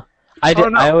 Yeah. Oh, I Oh,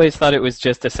 no. I always thought it was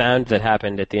just a sound that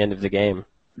happened at the end of the game.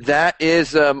 That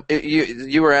is,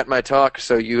 you were at my talk,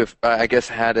 so you have, I guess,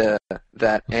 had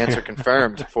that answer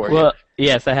confirmed for you. Well,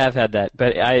 yes, I have had that,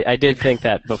 but I did think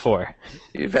that before.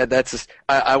 You've had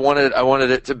I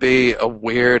wanted it to be a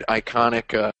weird,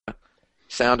 iconic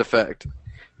sound effect.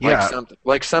 Yeah.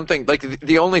 Like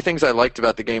the only things I liked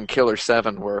about the game Killer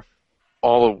 7 were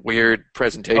all the weird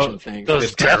presentation things.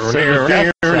 Those deaths and the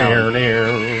death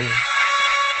sound.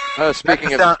 Oh,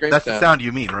 speaking of That's screen the sound, sound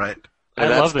you mean, right? I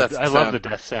love the sound.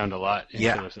 death sound a lot in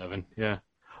Yeah. Killer 7. Yeah.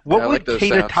 What I would like those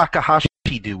Keita sounds. Takahashi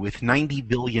do with $90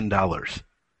 billion?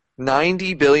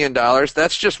 $90 billion?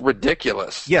 That's just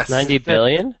ridiculous. Yes. 90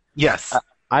 billion? Yes.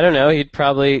 I don't know. He'd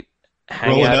probably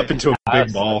hang Roll it out up at into a his big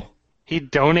house. ball. He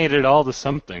donated all to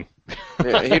something.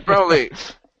 Yeah, he'd probably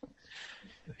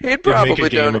Make a game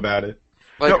donate. about it.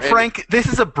 Like, No, and- Frank, this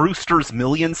is a Brewster's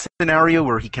Million scenario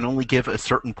where he can only give a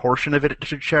certain portion of it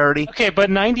to charity. Okay, but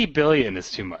 90 billion is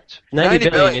too much. 90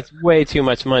 billion. billion. It's way too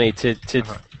much money to.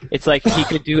 It's like he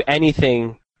could do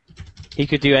anything. He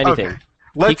could do anything. Okay.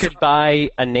 He Let's could buy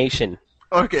a nation.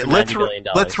 okay. for Let's $90 billion.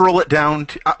 let's roll it down.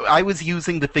 I was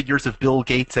using the figures of Bill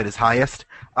Gates at his highest.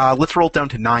 Let's roll it down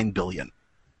to $9 billion.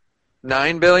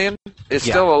 $9 billion is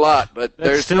Yeah. still a lot, but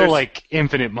That's still there's like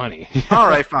infinite money. All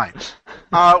right, fine.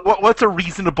 What's a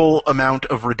reasonable amount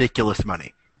of ridiculous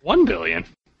money? 1 billion.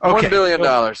 Okay. $1 billion.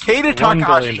 Keita $1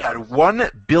 Takahashi billion. had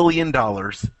 $1 billion.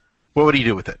 What would he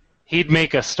do with it? He'd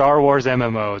make a Star Wars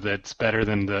MMO that's better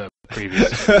than the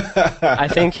previous. I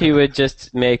think he would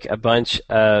just make a bunch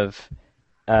of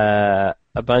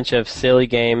silly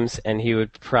games, and he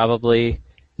would probably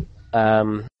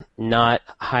not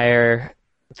hire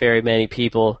very many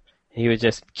people. He would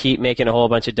just keep making a whole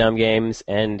bunch of dumb games,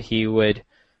 and he would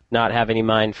not have any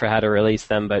mind for how to release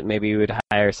them, but maybe he would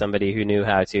hire somebody who knew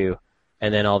how to,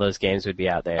 and then all those games would be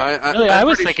out there. Really, I I'm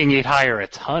was pretty thinking he'd hire a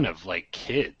ton of like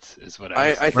kids. Is what I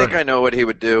was. I think I know what he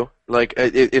would do. Like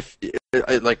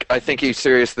I think he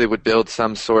seriously would build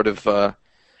some sort of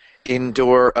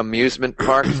indoor amusement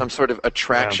park, some sort of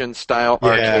attraction style Yeah.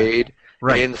 arcade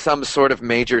Right. in some sort of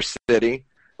major city.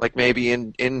 Like maybe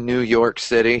in New York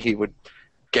City, he would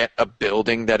get a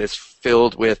building that is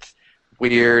filled with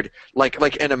weird,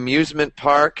 like an amusement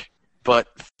park, but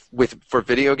for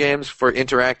video games, for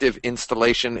interactive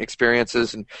installation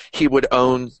experiences, and he would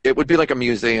own. It would be like a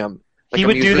museum. Like he a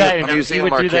would museum, do that. a museum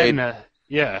he would do that arcade. in a.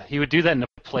 Yeah, he would do that in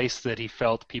a place that he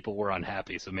felt people were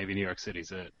unhappy. So maybe New York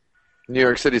City's it. New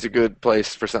York City's a good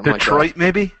place for something like that. Detroit,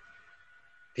 maybe?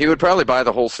 He would probably buy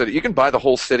the whole city. You can buy the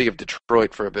whole city of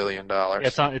Detroit for $1 billion. Yeah,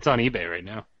 it's on eBay right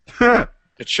now.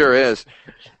 It sure is.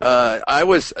 I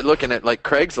was looking at like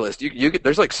Craigslist.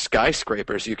 There's like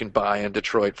skyscrapers you can buy in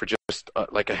Detroit for just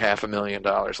like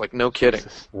 $500,000. Like no kidding.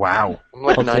 Wow. I'm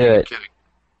like I'll not do even it. kidding.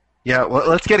 Yeah, well,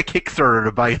 let's get a Kickstarter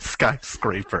to buy a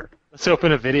skyscraper. Let's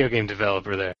open a video game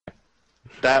developer there.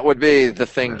 That would be the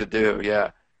thing to do.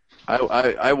 Yeah.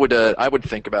 I would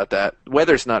think about that.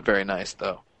 Weather's not very nice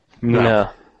though. No.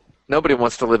 Nobody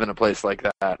wants to live in a place like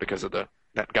that because of that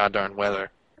goddamn weather.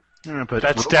 Yeah, but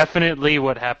That's definitely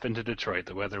what happened to Detroit.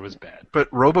 The weather was bad. But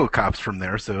RoboCop's from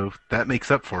there, so that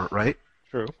makes up for it, right?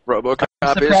 True. RoboCop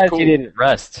I'm is surprised cool. he didn't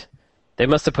rust. They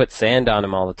must have put sand on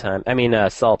him all the time. I mean,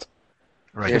 salt.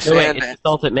 Right. Yeah. No, wait, Sand it's and- the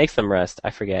salt that makes them rust. I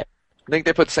forget. I think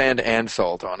they put sand and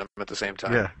salt on him at the same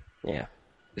time. Yeah. Yeah.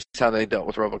 That's how they dealt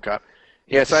with RoboCop.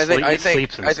 Yeah, so I Sleeps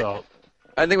think in salt.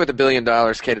 with $1 billion,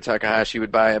 Keita Takahashi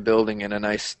would buy a building in a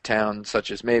nice town such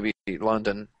as maybe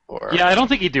London or Yeah, I don't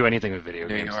think he'd do anything with video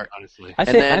New games, York. honestly. I And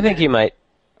think then- he might.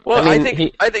 Well, I I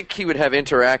mean, think he would have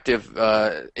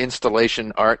interactive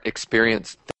installation art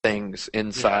experience things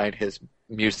inside his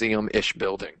museum-ish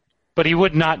building. But he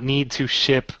would not need to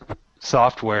ship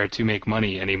software to make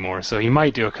money anymore. So he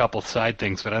might do a couple side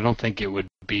things, but I don't think it would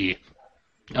be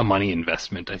a money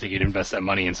investment. I think he'd invest that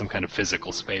money in some kind of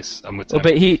physical space. I'm with Well,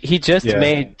 Tim. but he just Yeah.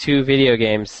 made 2 video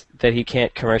games that he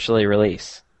can't commercially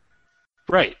release.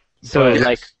 Right. So But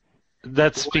like,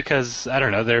 that's because I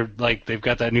don't know. They're like they've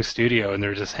got that new studio and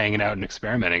they're just hanging out and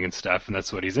experimenting and stuff, and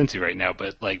that's what he's into right now.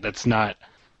 But like that's not.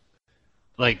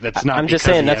 I'm just because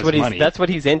saying that's what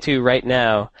he's into right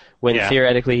now. When Yeah.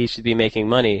 theoretically he should be making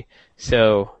money.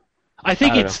 So I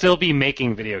think I don't he'd know. still be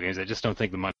making video games. I just don't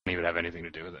think the money would have anything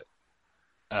to do with it.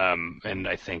 And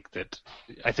I think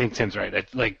Tim's right.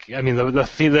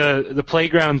 The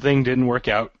playground thing didn't work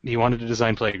out. He wanted to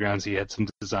design playgrounds. He had some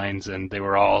designs, and they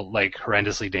were all like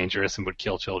horrendously dangerous and would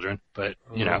kill children. But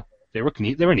you know, they were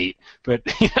neat. They were neat. But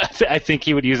I think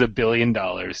he would use $1 billion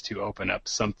to open up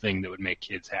something that would make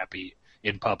kids happy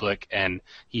in public. And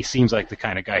he seems like the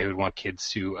kind of guy who would want kids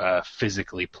to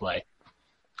physically play.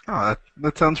 Oh,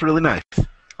 that sounds really nice.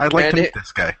 I'd like And to meet it-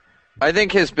 this guy. I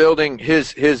think his building,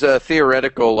 his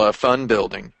theoretical fun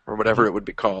building, or whatever it would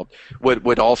be called,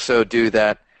 would also do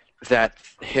that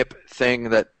hip thing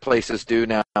that places do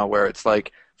now, where it's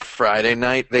like Friday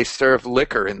night they serve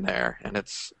liquor in there, and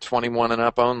it's 21 and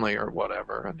up only, or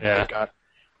whatever. And Yeah. they got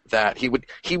that.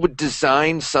 He would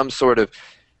design some sort of.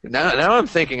 Now I'm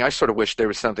thinking, I sort of wish there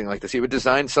was something like this. He would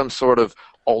design some sort of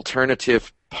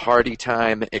alternative party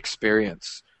time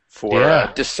experience for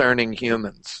Yeah. discerning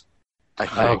humans. I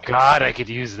think. Oh God, I could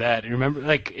use that. Remember,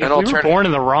 like, if An we were alternative- born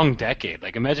in the wrong decade,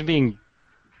 like, imagine being,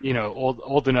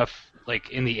 old enough, like,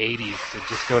 in the '80s to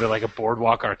just go to like a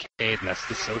boardwalk arcade, and that's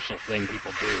the social thing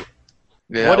people do.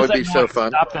 Yeah, What that is would be so noise?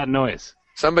 fun. Stop that noise.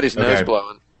 Somebody's Okay. nose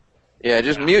blowing. Yeah,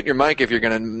 just mute your mic if you're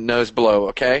going to nose blow,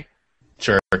 okay?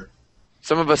 Sure.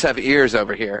 Some of us have ears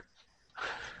over here.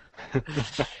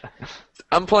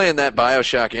 I'm playing that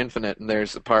Bioshock Infinite, and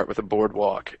there's the part with a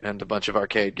boardwalk and a bunch of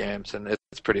arcade games, and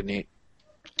it's pretty neat.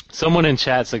 Someone in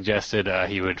chat suggested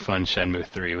he would fund Shenmue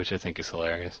 3, which I think is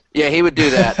hilarious. Yeah, he would do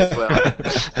that as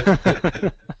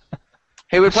well.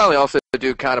 He would probably also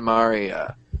do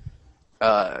Katamari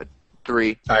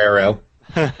 3. IRL.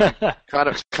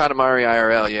 Katamari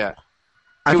IRL, yeah.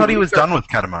 I thought he was done with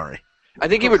Katamari. I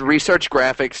think he would research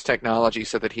graphics technology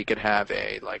so that he could have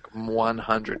a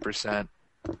 100%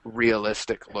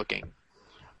 realistic looking.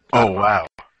 Oh, wow.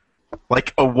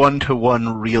 Like a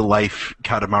one-to-one real-life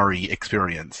Katamari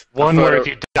experience. One where photo- if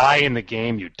you die in the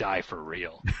game, you die for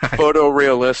real.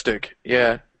 Photorealistic,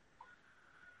 yeah.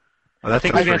 Well, I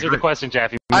think we've answered the question,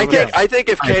 Jaffe. I Moving on. think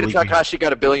if I Keita believe you. Takahashi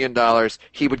got $1 billion,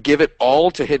 he would give it all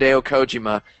to Hideo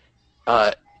Kojima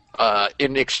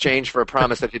in exchange for a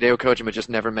promise that Hideo Kojima just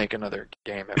never make another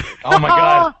game ever. Oh my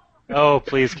God. Oh,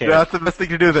 please, Kate. That's the best thing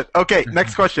to do with it. Okay,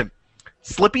 next question.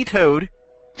 Slippy Toad,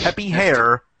 Peppy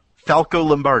Hare, Falco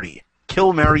Lombardi.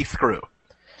 Kill, marry, screw.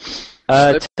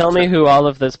 Tell me who all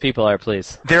of those people are,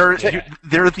 please. They're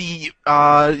the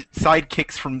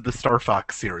sidekicks from the Star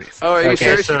Fox series. Oh, are you Okay,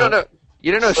 serious? so-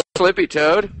 You don't know Slippy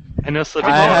Toad? I know Slippy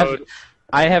I Toad.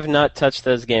 have not touched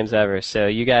those games ever, so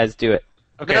you guys do it.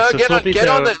 Okay, No, so get on Slippy the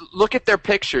Toad. look at their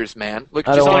pictures, man. Look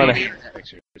I just don't on wanna- the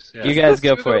Pictures. Yeah. You guys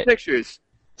go Google for it. Pictures.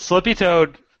 Slippy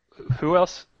Toad. Who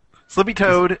else? Slippy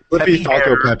Toad, Slippy Peppy Falco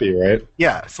Hare. Peppy, right?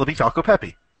 Yeah, Slippy Falco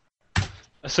Peppy.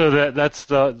 So that's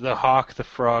the hawk, the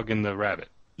frog, and the rabbit.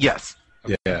 Yes.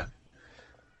 Yeah.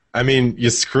 I mean, you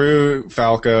screw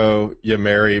Falco, you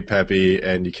marry Peppy,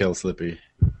 and you kill Slippy.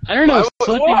 I don't know.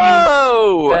 Slippy.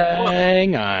 Whoa!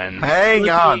 Hang on. Hang Slippy-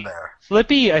 on there.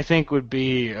 Slippy, I think, would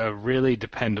be a really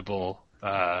dependable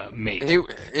mate.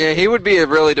 He would be a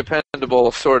really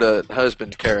dependable sort of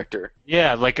husband character.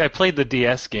 Yeah, like I played the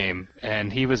DS game,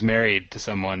 and he was married to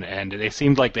someone, and they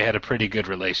seemed like they had a pretty good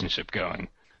relationship going.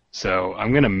 So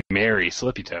I'm gonna marry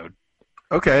Slippy Toad.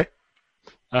 Okay.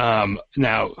 Now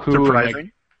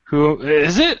Surprising. who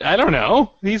is it? I don't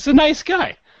know. He's a nice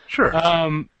guy. Sure.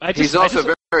 He's also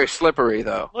very, very slippery,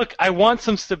 though. Look, I want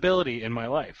some stability in my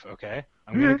life. Okay,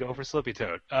 I'm gonna go for Slippy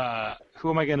Toad. Who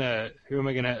am I gonna?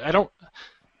 I don't.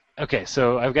 Okay,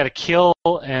 so I've got to kill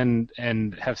and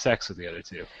have sex with the other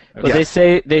two. Okay.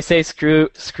 Well, they say screw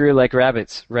like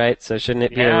rabbits, right? So shouldn't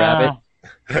it be a rabbit?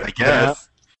 I guess.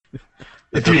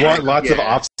 If you want lots of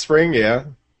offspring, yeah.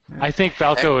 I think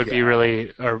Falco would be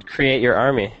really, or Create your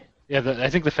army. yeah, I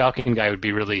think the Falcon guy would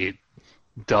be really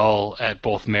dull at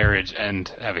both marriage and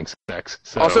having sex.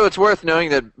 So. Also, it's worth knowing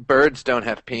that birds don't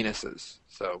have penises,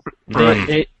 so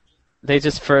They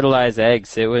just fertilize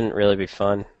eggs. It wouldn't really be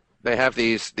fun. they have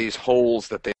these holes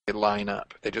that they line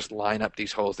up. They just line up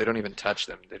these holes. They don't even touch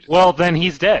them. They just, Well, then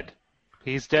he's dead.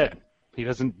 He's dead. He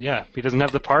doesn't. Yeah, he doesn't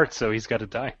have the parts, so he's got to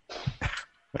die.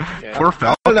 yeah, Poor I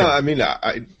Falco. don't know. I mean,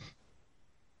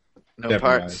 no never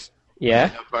parts.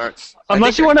 Yeah. No parts.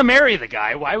 Unless you want to marry the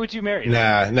guy, why would you marry him?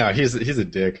 no, he's a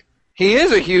dick. He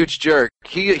is a huge jerk.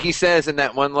 He says in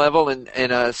that one level in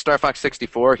Star Fox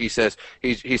 64, he says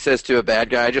to a bad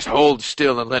guy, "Just hold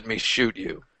still and let me shoot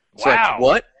you." It's like, Wow.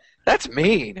 what? That's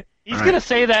mean. He's Right. gonna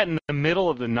say that in the middle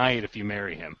of the night if you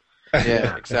marry him.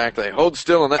 Yeah, exactly. Hold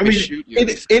still and let I me mean, shoot you.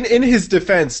 in his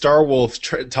defense,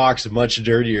 Starwolf talks much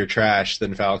dirtier trash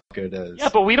than Falco does. Yeah,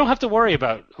 but we don't have to worry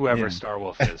about whoever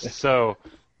Starwolf is. So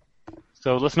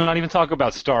let's not even talk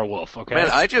about Starwolf, okay? Man,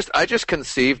 I just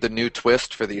conceived the new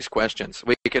twist for these questions.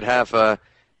 We could have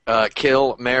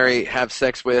kill, marry, have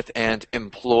sex with, and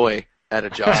employ at a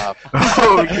job.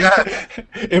 Oh, yeah.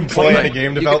 Employ in a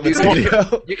game development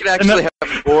studio. You could actually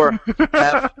have four,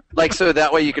 so that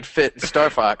way you could fit Star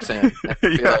Fox in.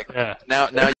 Be Yeah. like, Yeah.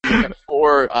 now you have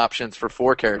 4 options for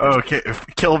 4 characters. Okay.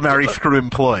 Kill, marry, screw,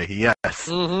 employ. Yes.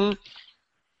 Mm-hmm.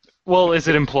 Well, is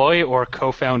it employ or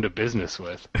co-found a business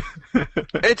with?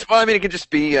 It could just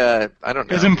be I don't know.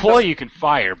 Because employ you can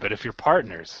fire, but if you're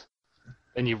partners,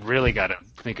 then you really got to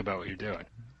think about what you're doing.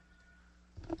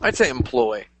 I'd say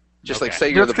employ. Just Okay. say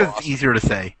you're Just the because boss. it's easier to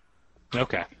say.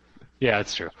 Okay. Yeah,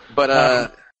 that's true. But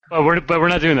But we're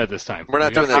not doing that this time. We're not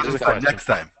We doing got that to this the time. question. Next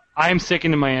time. I'm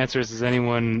sticking to my answers. Does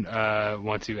anyone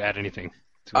want to add anything?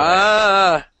 To what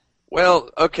I- well,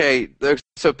 okay.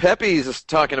 So Peppy's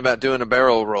talking about doing a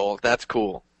barrel roll. That's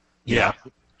cool. yeah.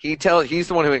 He's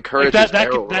the one who encourages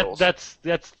barrel rolls. That's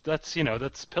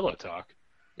pillow talk.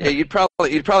 Yeah, you'd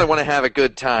probably want to have a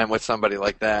good time with somebody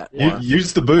like that. You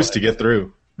use the boost to get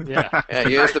through. Yeah. Yeah,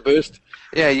 use the boost.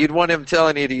 Yeah, you'd want him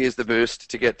telling you to use the boost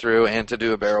to get through and to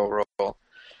do a barrel roll.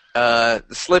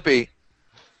 Slippy.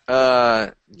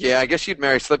 I guess you'd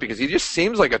marry Slippy because he just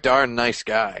seems like a darn nice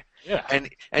guy. Yeah.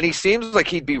 And he seems like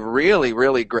he'd be really,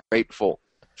 really grateful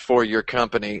for your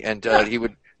company, and he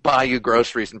would buy you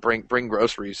groceries and bring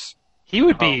groceries. He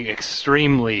would be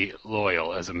extremely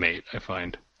loyal as a mate, I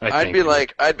find. I'd be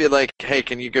like, hey,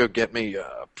 can you go get me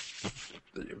a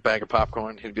bag of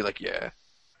popcorn? He'd be like, yeah.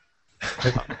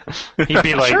 He'd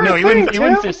be like, Sure no, he thing, wouldn't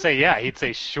Tim. just say yeah. He'd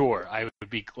say, sure, I would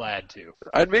be glad to.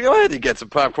 I'd be glad to get some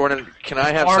popcorn, and can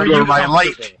I have Are some? You you are my comfortable?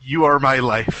 light. You are my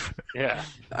life. Yeah.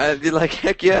 I'd be like,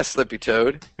 heck yes, Slippy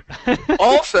Toad.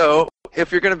 Also,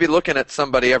 if you're going to be looking at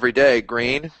somebody every day,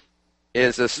 green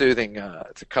is a soothing,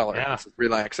 it's a color. Yeah. It's a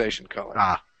relaxation color.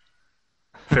 Ah,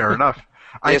 fair enough.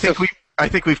 I think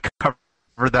we've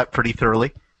covered that pretty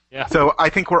thoroughly. Yeah. So I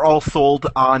think we're all sold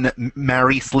on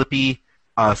marry Slippy,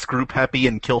 screw Peppy,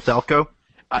 and kill Falco.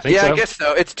 think so. I guess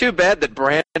so. It's too bad that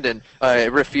Brandon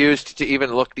refused to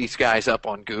even look these guys up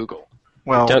on Google.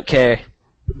 Well, Don't care.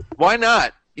 Why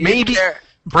not? You maybe, care.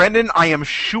 Brandon, I am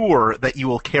sure that you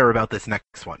will care about this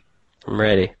next one. I'm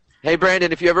ready. Hey,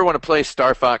 Brandon, if you ever want to play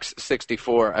Star Fox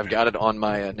 64, I've got it on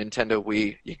my Nintendo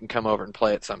Wii. You can come over and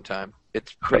play it sometime.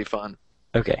 It's pretty fun.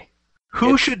 Okay.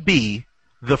 Who should be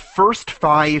the first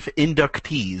 5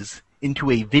 inductees into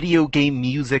a video game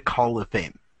music Hall of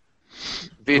Fame?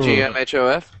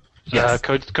 VGMHOF? Yes.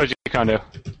 Koji Kondo.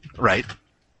 Right.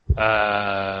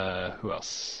 Who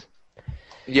else?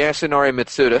 Yasunori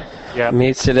Mitsuda. Yeah.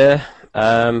 Mitsuda.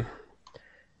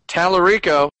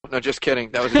 Tallarico. No, just kidding.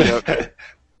 That was a joke.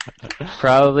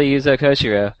 Probably Yuzo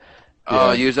Koshiro.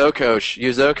 Oh,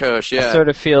 Yuzokosh, yeah. I sort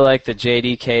of feel like the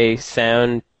JDK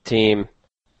sound team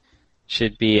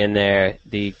should be in there.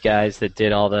 The guys that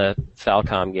did all the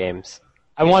Falcom games.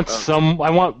 I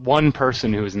want one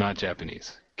person who is not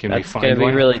Japanese. Can we That's find going to be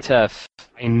one? really tough.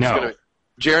 I know.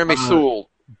 Jeremy Sewell.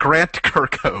 Grant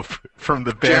Kirkhope from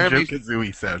the Jeremy- Banjo-Kazooie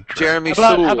soundtrack. Jeremy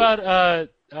How Sewell. about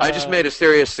I just made a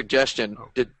serious suggestion.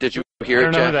 Did you I hear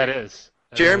don't it, know who Jeff? that is.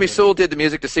 Jeremy Sewell did the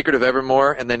music to Secret of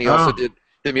Evermore, and then he also did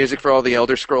the music for all the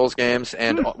Elder Scrolls games,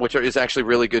 and is actually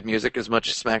really good music, as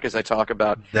much smack as I talk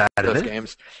about That those it is.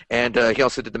 games. And he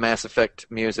also did the Mass Effect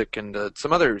music and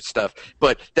some other stuff.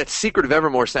 But that Secret of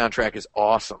Evermore soundtrack is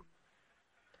awesome.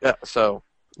 Yeah, so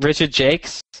Richard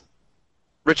Jakes.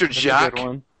 Richard That's a Jacques, good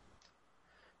one.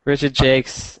 Richard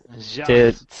Jakes Jacques.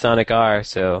 did Sonic R,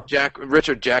 so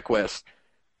Richard Jacquest.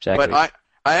 Jack. But I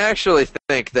actually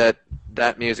think that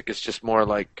music is just more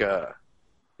like,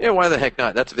 why the heck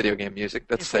not? That's video game music.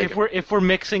 That's Sega. If we're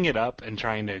mixing it up and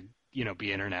trying to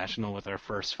be international with our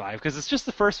first 5, because it's just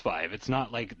the first 5. It's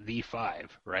not like the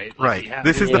 5, right? Like, Right.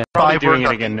 This is the probably 5 doing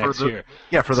we're it again for next the- year.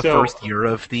 Yeah, for the So- first year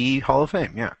of the Hall of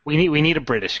Fame. Yeah. We need a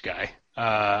British guy.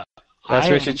 That's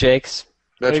Richard Jakes.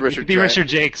 That's It Richard could be Jacques. Richard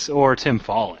Jakes or Tim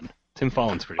Fallon. Tim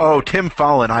Fallon's pretty. Oh, good. Tim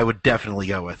Fallon, I would definitely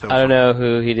go with. I don't know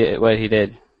what he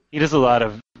did. He does a lot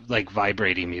of like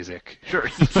vibrating music. Sure.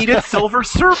 He did Silver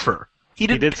Surfer. He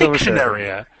did Silver Surfer, Pictionary.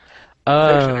 yeah.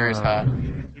 Dictionary's hot.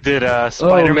 He did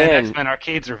Spider-Man man. X-Men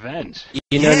Arcade's Revenge.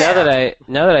 You know,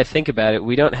 now that I think about it,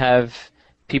 we don't have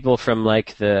people from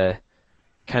like the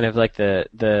kind of like the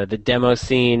demo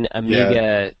scene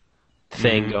Amiga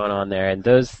thing going on there, and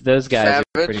those guys Savage.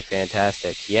 are pretty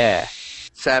fantastic. Yeah.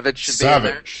 Savage should be in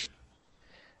there.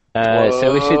 Savage.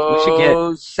 So we should get.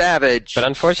 Whoa, Savage. But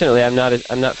unfortunately, I'm not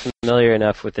familiar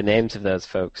enough with the names of those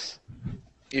folks.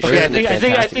 You Okay, should. I think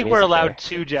fantastic we're music allowed there.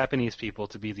 2 Japanese people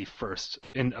to be the first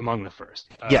among the first.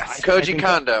 Yes. I Koji think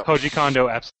Kondo. Koji Kondo,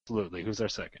 absolutely. Who's our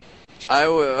second?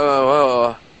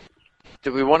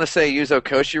 Do we want to say Yuzo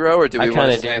Koshiro, or do we I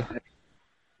want to kinda say?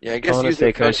 Yeah, I guess wanna Yuzo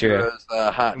say Koshiro. Koshiro is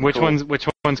hot. and Which cool.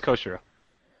 one's Koshiro?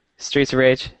 Streets of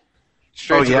Rage.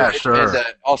 Streets Oh, yeah, of Rage sure. and,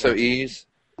 also Ease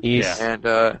East. Yeah. and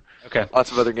Okay.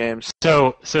 lots of other games.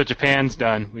 So Japan's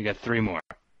done. We got 3 more.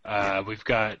 We've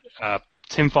got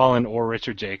Tim Fallon or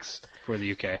Richard Jakes for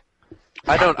the UK.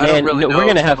 I don't Man, really know. we're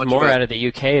gonna so have much more about- out of the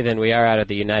UK than we are out of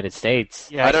the United States.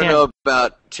 Yeah, I don't can't- know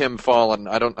about Tim Fallon.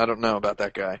 I don't know about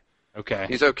that guy. Okay.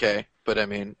 He's okay, but I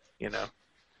mean,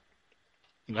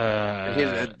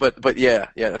 Uh, but yeah,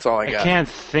 that's all I I got. can't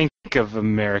think of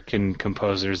American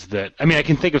composers that. I mean, I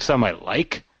can think of some I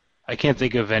like. I can't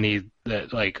think of any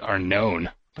that like are known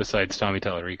besides Tommy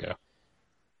Tallarico.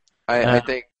 I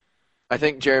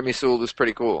think Jeremy Sewell is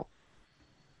pretty cool.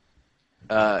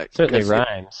 Certainly 'cause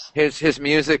rhymes. His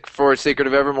music for Secret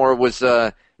of Evermore was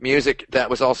music that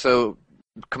was also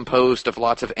composed of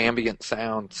lots of ambient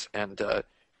sounds, and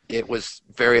it was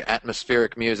very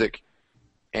atmospheric music,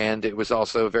 and it was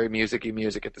also very music-y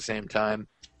music at the same time,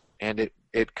 and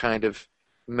it kind of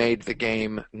made the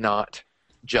game not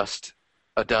just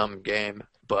a dumb game,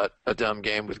 but a dumb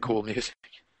game with cool music.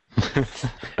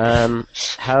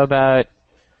 How about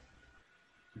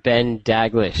Ben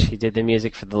Daglish? He did the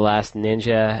music for The Last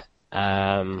Ninja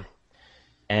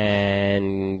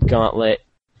and Gauntlet.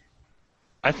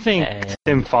 I think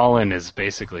Tim Fallon is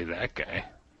basically that guy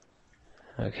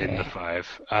Okay. in the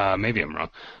 5. Maybe I'm wrong.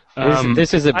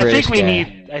 This is a British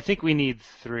I think we need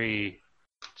 3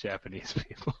 Japanese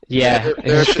people. Yeah,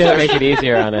 it's gonna make it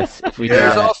easier on us if we do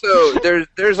There's that.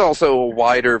 there's also a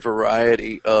wider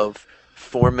variety of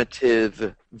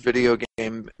formative video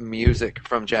game music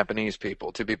from Japanese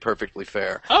people, to be perfectly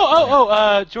fair.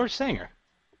 George Sanger.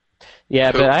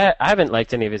 Yeah, Who? but I haven't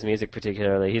liked any of his music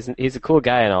particularly. He's a cool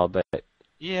guy and all, but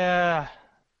Yeah,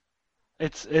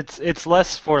 it's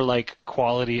less for like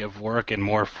quality of work and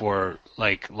more for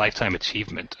like lifetime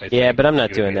achievement. I yeah, think. but I'm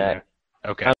not doing that.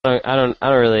 Okay. I don't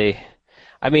really.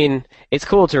 I mean, it's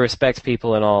cool to respect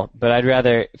people and all, but I'd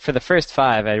rather for the first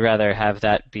 5, I'd rather have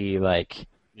that be like,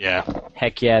 Yeah.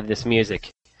 heck yeah, this music.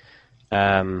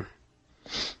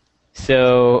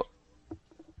 So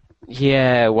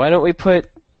yeah, why don't we put?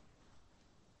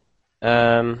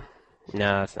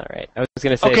 No, that's not right. I was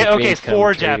gonna say the Okay. dreams come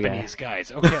 4 true guy. Japanese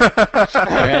guys. Okay. All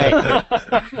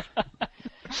right.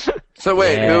 So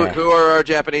wait, Yeah. who are our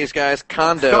Japanese guys?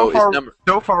 Kondo So far, is number.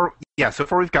 so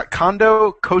far we've got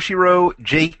Kondo, Koshiro,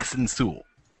 Jakes, and Sewell.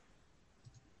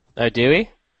 Oh, do we?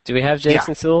 Do we have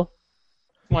Jason Sewell?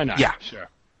 Why not? Yeah. Sure.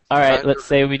 All right, let's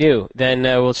say we do. Then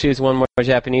we'll choose one more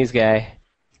Japanese guy.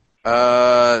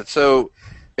 So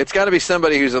it's got to be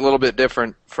somebody who's a little bit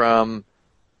different from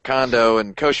Kondo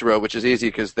and Koshiro, which is easy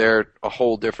because they're a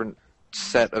whole different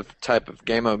set of type of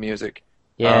game-o music.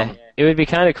 Yeah, it would be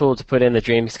kind of cool to put in the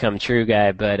Dreams Come True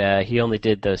guy, but he only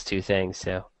did those 2 things,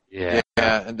 so. Yeah.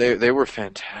 Yeah, and they were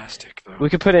fantastic, though. We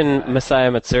could put in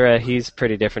Masaya Matsura. He's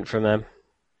pretty different from them.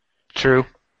 True.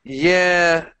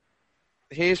 Yeah,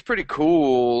 he's pretty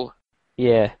cool.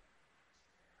 Yeah.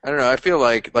 I don't know. I feel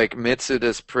like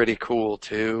Mitsuda's pretty cool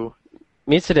too.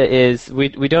 Mitsuda is. We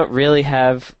don't really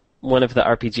have one of the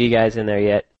RPG guys in there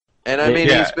yet. And I mean,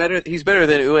 Yeah. he's better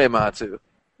than Uematsu.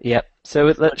 Yep. So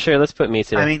let's put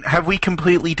Mitsuda. I mean, have we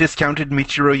completely discounted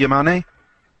Michiro Yamane?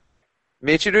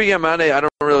 Michiru Yamane, I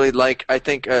don't really like. I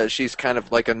think she's kind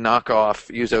of like a knockoff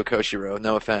Yuzo Koshiro.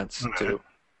 No offense to.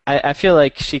 I feel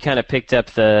like she kind of picked up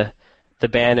the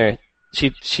banner. She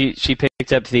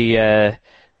picked up the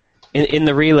in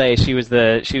the relay. She was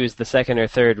the 2nd or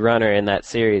 3rd runner in that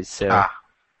series. So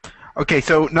Okay,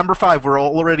 so number 5, we're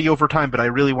already over time, but I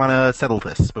really want to settle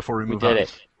this before we we move on.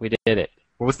 We did it.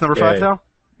 What was number 5 now?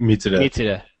 Mitsuda.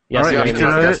 Mitsuda. All right, Yasunori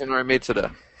Mitsuda. Mitsuda. Yasunori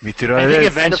Mitsuda. Mitsuda I it think is.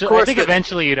 eventually,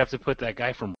 eventually you'd have to put that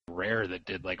guy from Rare that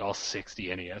did like all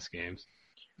 60 NES games.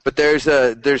 But there's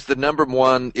the number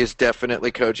 1 is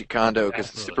definitely Koji Kondo because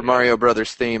the Absolutely. Super Mario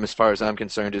Brothers theme, as far as I'm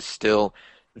concerned, is still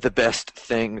the best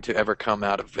thing to ever come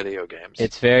out of video games.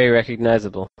 It's very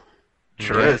recognizable.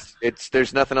 Sure Yeah, is.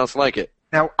 There's nothing else like it.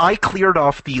 Now, I cleared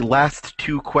off the last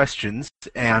 2 questions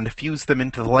and fused them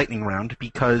into the lightning round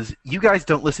because you guys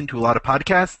don't listen to a lot of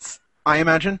podcasts, I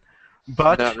imagine.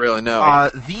 But Not really, no.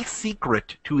 the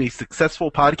secret to a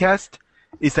successful podcast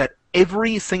is that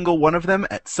every single one of them,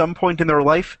 at some point in their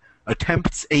life,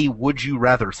 attempts a Would You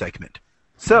Rather segment.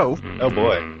 So, Oh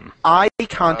boy. I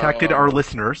contacted our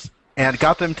listeners and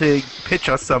got them to pitch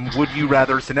us some Would You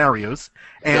Rather scenarios,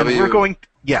 and we're going...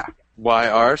 Yeah. Why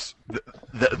ours?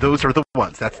 Those are the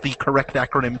ones. That's the correct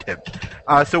acronym, Tim.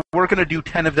 So we're going to do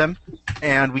 10 of them,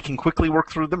 and we can quickly work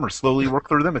through them or slowly work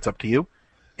through them. It's up to you.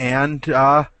 And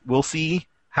we'll see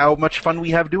how much fun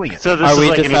we have doing it. So this Are is we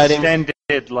like deciding- an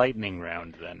extended lightning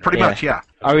round then. Pretty Yeah. much, yeah.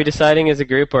 Are we deciding as a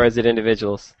group or as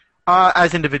individuals?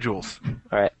 As individuals.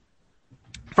 All right.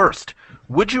 First,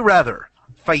 would you rather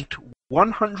fight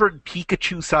 100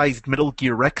 Pikachu-sized Metal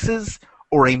Gear Rexes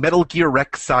or a Metal Gear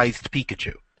Rex-sized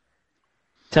Pikachu?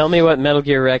 Tell me what Metal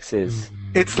Gear Rex is.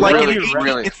 It's like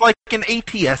Really? it's like an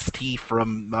ATST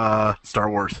from Star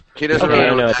Wars. He doesn't Okay, I really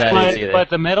don't know what that is either. But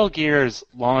the Metal Gears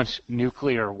launch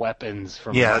nuclear weapons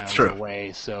from Yeah, miles that's true.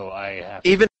 away, so I have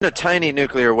Even a tiny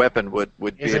nuclear weapon would be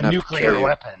It's a enough to nuclear kill you.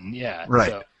 weapon, yeah. Right.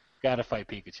 So, gotta fight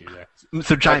Pikachu there.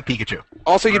 So giant Pikachu.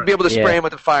 Also, you'd be able to spray Yeah. him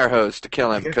with a fire hose to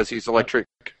kill him because he's electric.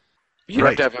 You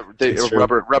Right. have to have It's a true.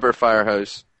 rubber fire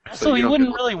hose. So he you don't wouldn't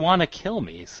get- really want to kill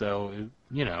me, so,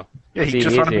 you know. Yeah, he Be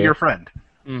just want to be easier. your friend.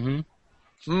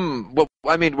 Mm-hmm. Well,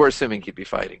 I mean, we're assuming he'd be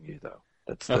fighting you, though.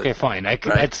 Okay, fine.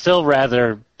 I'd still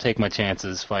rather take my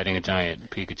chances fighting a giant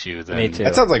Pikachu than Me too.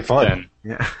 That sounds like fun.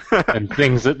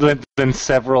 than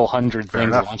several hundred Fair things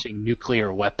enough. launching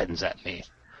nuclear weapons at me.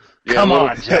 Yeah, Come little-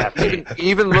 on, Jappy.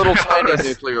 even little tiny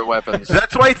nuclear weapons.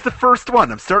 That's why it's the first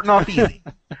one. I'm starting off easy.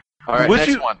 All right,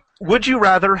 next one. Would you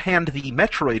rather hand the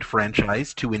Metroid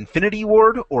franchise to Infinity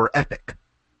Ward or Epic?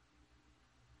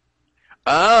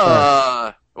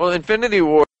 Well, Infinity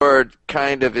Ward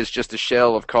kind of is just a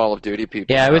shell of Call of Duty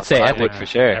people. Yeah, I would say now. Epic for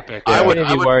sure. Epic.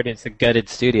 Infinity Ward is a gutted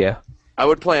studio. I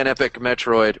would play an Epic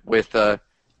Metroid with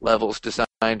levels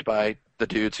designed by the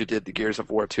dudes who did the Gears of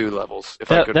War 2 levels.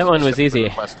 If I could That one was easy.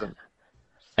 request them.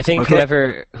 I think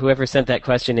Okay. whoever sent that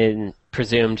question in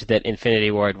presumed that Infinity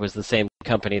Ward was the same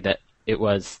company that it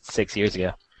was 6 years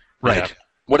ago. Right.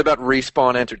 What about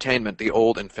Respawn Entertainment, the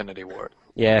old Infinity Ward?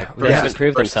 Yeah, they haven't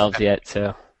proved themselves yet,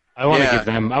 so. I want to Yeah.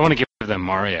 give them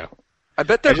Mario. I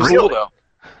bet they're I just- cool though.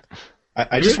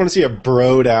 I just want to see a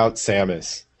broed out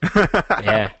Samus.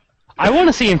 Yeah. I want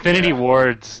to see Infinity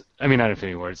Ward's. I mean, not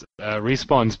Infinity Ward's.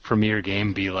 Respawn's premiere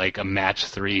game be like a match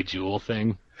 3 Jewel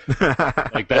thing.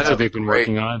 Like that's what they've been great.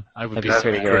 working on. I would That'd be be so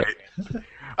pretty great. great.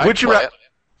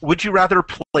 Would you rather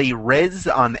play Rez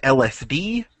on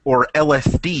LSD or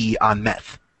LSD on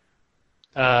meth?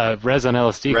 Rez on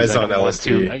LSD. 'cause Rez I on don't want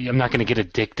LSD. I'm not going to get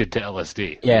addicted to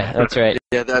LSD. Yeah, that's right.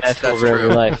 Yeah, that's That's over true.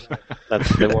 your life. That's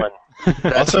the one.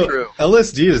 That's Also, true.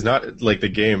 LSD is not like the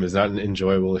game is not an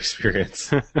enjoyable experience.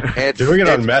 Doing it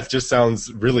on meth just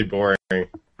sounds really boring.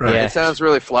 Right. Yeah. It sounds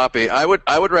really floppy. I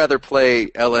would rather play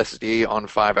LSD on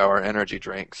 5-hour energy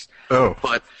drinks. Oh.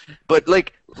 But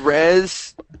like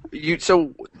Rez,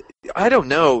 I don't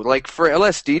know. Like for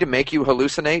LSD to make you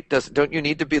hallucinate, don't you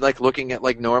need to be like looking at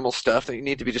like normal stuff? That you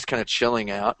need to be just kind of chilling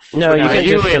out. No, you can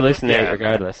you just would- hallucinate yeah.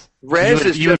 regardless. Rez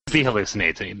is you just would be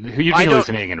hallucinating. You'd be I don't-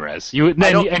 hallucinating in Rez.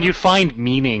 And you'd find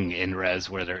meaning in Rez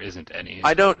where there isn't any.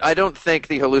 I don't think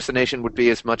the hallucination would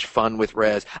be as much fun with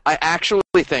Rez. I actually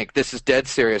think this is dead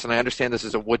serious, and I understand this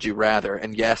is a would you rather,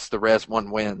 and yes, the Rez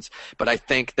one wins. But I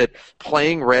think that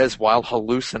playing Rez while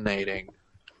hallucinating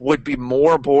would be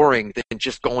more boring than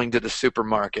just going to the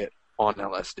supermarket on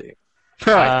LSD.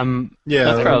 Yeah,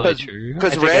 That's probably because- true.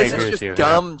 Because I think I Rez agree is with just you, yeah.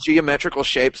 dumb geometrical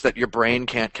shapes that your brain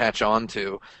can't catch on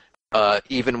to,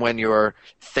 even when you're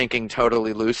thinking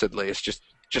totally lucidly. It's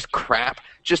just crap,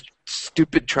 just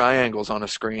stupid triangles on a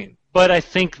screen. But I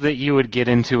think that you would get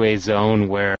into a zone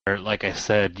where, like I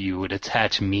said, you would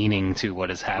attach meaning to what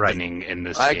is happening in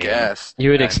this I game. guess.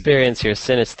 You would And- experience your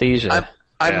synesthesia.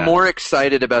 I'm Yeah. more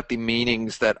excited about the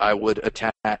meanings that I would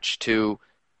attach to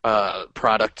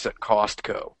products at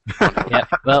Costco. Yeah,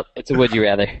 well, it's a would you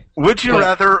rather. Would you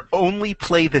rather only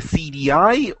play the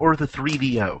CDI or the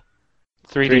 3DO?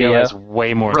 3DO has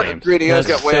way more Right, games. 3DO's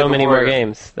There's got way so of many Warrior. more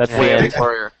games. That's Way the of end.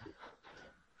 Warrior.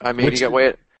 I mean, Which- you got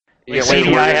way. You Like, got Way of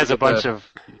CDI Warrior has a with bunch the- of...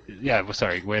 Yeah, well,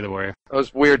 sorry, Way of the Warrior.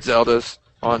 those weird Zeldas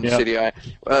on Yeah. CDI.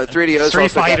 3DO's Street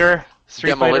also got- Fighter.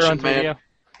 Street Fighter Demolition on 3DO. Man.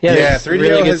 Yeah, Yeah, there's 3DO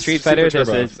really good has Street Fighter. Super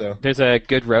There's Turbo, so. there's a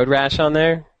good Road Rash on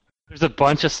there. There's a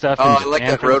bunch of stuff in Oh, I Japan like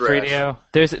that for Road the Rash.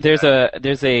 3DO.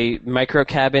 There's a micro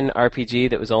cabin RPG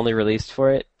that was only released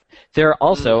for it. There are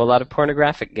also a lot of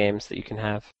pornographic games that you can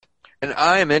have. And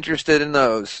I am interested in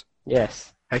those.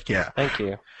 Yes, Heck yeah. thank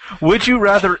you. Would you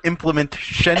rather implement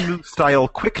Shenmue-style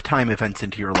QuickTime events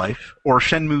into your life or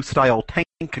Shenmue-style tank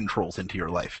controls into your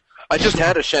life? I just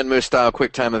had a Shenmue-style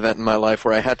QuickTime event in my life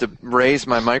where I had to raise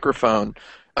my microphone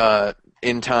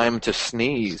in time to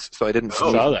sneeze, so I didn't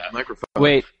sneeze saw with that. the microphone.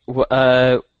 Wait,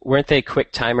 weren't they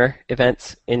quick timer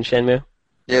events in Shenmue?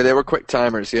 Yeah, they were quick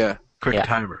timers, yeah. Quick Yeah.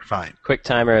 timer, fine. Quick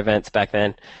timer events back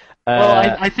then.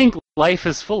 Well, I think life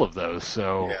is full of those,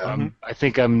 so Yeah. I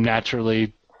think I'm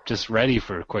naturally just ready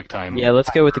for QuickTime. yeah, let's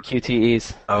go with the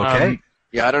QTEs. Okay.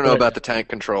 Yeah, I don't know But- about the tank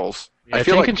controls. Yeah, I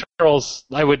feel tank like controls.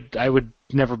 I would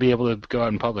never be able to go out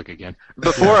in public again.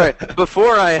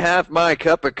 before I have my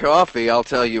cup of coffee, I'll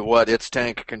tell you what, it's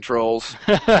tank controls.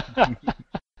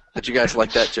 Did you guys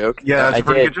like that joke? Yeah, that's I a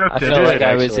pretty did. good joke. I Did felt it? like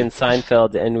I was actually. in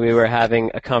Seinfeld and we were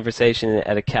having a conversation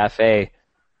at a cafe.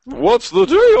 What's the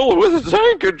deal with the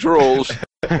tank controls?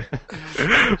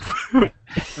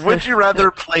 Would you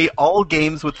rather play all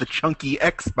games with the chunky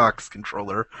Xbox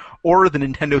controller or the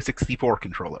Nintendo 64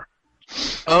 controller?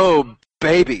 Oh,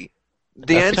 baby.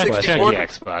 The That's a good N64 Chunky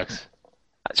Xbox.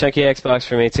 Chunky Xbox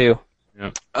for me too.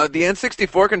 The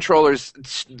N64 controllers,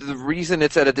 the reason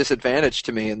it's at a disadvantage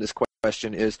to me in this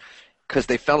question is because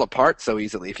they fell apart so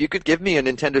easily. If you could give me a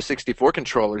Nintendo 64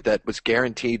 controller that was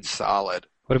guaranteed solid.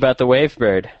 What about the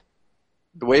Wavebird?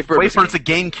 The Wavebird was- Wafer's a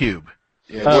GameCube.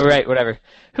 yeah, Oh, right, whatever.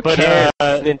 Who But, cares?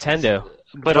 uh, It's Nintendo.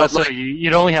 But But also, like-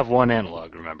 you'd only have one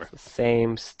analog, remember?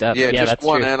 Same stuff. Yeah, just that's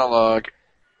one true. analog.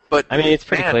 But I mean, it's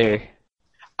pretty clear.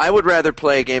 I would rather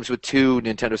play games with two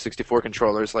Nintendo 64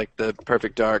 controllers, like the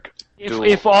Perfect Dark Duel.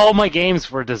 If all my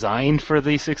games were designed for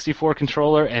the 64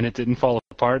 controller and it didn't fall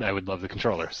apart, I would love the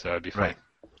controller, so it'd be fine. Right.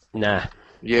 Nah.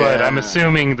 Yeah. But I'm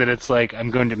assuming that it's like I'm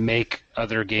going to make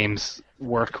other games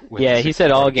work with Yeah, the he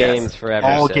said 64. all games forever.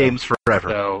 All so. games forever.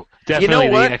 So definitely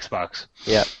what? the Xbox.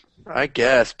 Yeah. I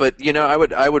guess, but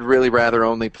I would really rather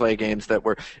only play games that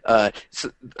were. I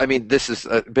mean, this is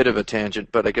a bit of a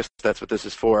tangent, but I guess that's what this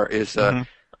is for.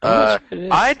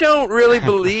 I don't really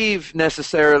believe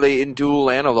necessarily in dual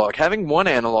analog. Having one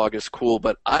analog is cool,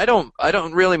 but I don't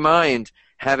really mind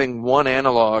having one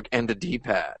analog and a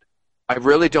D-pad. I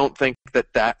really don't think that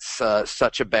that's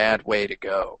such a bad way to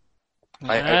go.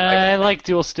 I like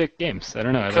dual stick games. I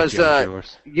don't know. I like Geometry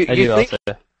Wars. I do think,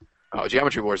 also. Oh,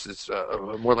 Geometry Wars is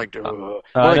more like I don't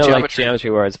like Geometry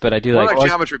Wars, but I do more like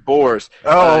Geometry Wars.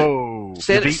 Oh,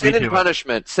 Sin and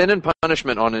Punishment. Sin and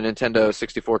Punishment on a Nintendo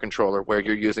 64 controller, where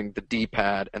you're using the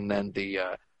D-pad and then the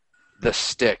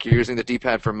stick. You're using the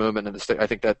D-pad for movement and the stick. I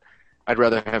think that I'd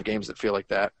rather have games that feel like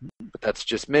that, but that's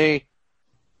just me.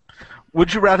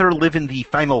 Would you rather live in the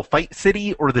Final Fight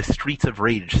City or the Streets of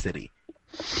Rage City?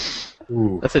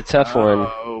 Ooh. That's a tough one.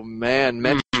 Oh man,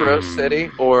 Metro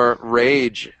City or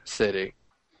Rage City?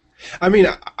 I mean,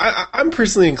 I'm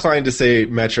personally inclined to say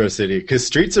Metro City, because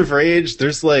Streets of Rage,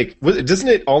 there's like, doesn't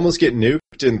it almost get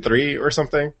nuked in 3 or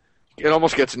something? It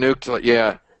almost gets nuked.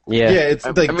 Yeah. Yeah, it's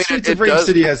like I mean, Streets it of Rage does.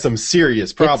 City has some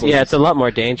serious problems. It's a lot more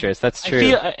dangerous. That's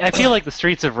true. I feel like the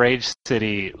Streets of Rage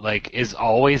City is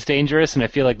always dangerous, and I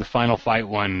feel like the Final Fight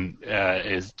one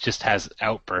just has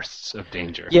outbursts of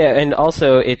danger. Yeah, and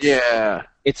also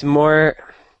it's more.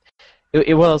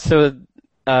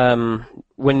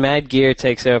 When Mad Gear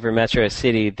takes over Metro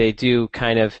City, they do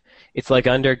kind of. It's like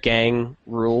under gang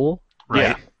rule. Right.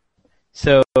 Yeah.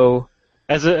 So.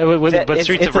 But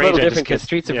Streets it's of a Rage, little different because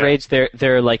Streets of Rage,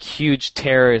 they're like huge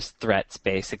terrorist threats,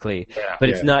 basically. Yeah. But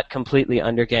it's not completely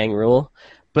under gang rule.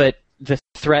 But the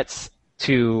threats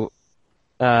to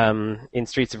in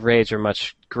Streets of Rage are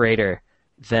much greater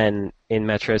than in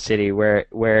Metro City,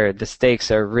 where the stakes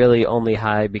are really only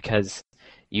high because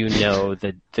you know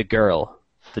the girl,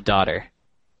 the daughter,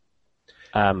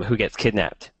 who gets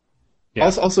kidnapped. Yeah.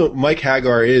 Also, Mike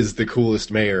Hagar is the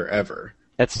coolest mayor ever.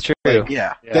 That's true.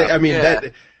 Yeah. I mean,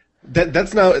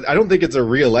 that's not. I don't think it's a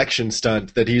re-election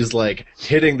stunt that he's like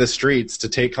hitting the streets to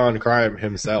take on crime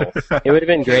himself. It would have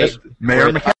been great.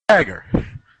 Mayor McHaggar.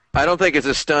 I don't think it's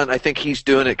a stunt. I think he's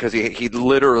doing it because he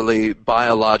literally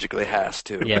biologically has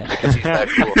to. Yeah. Because he's that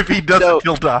cool. If he doesn't,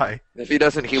 he'll die. If he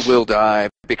doesn't, he will die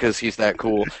because he's that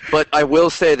cool. But I will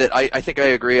say that I think I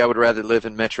agree. I would rather live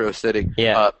in Metro City.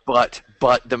 Yeah. But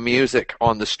the music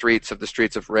on the Streets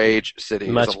of Rage City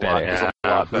is a lot better.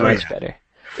 Much better.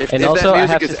 If also, that I music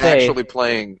have is to say, actually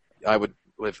playing, I would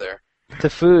live there. the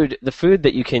food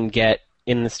that you can get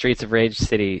in the Streets of Rage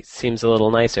City seems a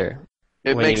little nicer.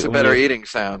 It makes a better eating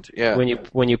sound. Yeah.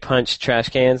 When you punch trash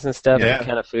cans and stuff, Yeah. the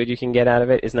kind of food you can get out of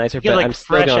it is nicer. You get But like I'm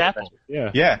still fresh going. apple.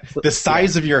 Yeah. Yeah, the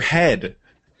size of your head.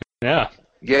 Yeah.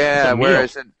 Yeah. It's a meal.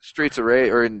 Whereas in Streets of Rage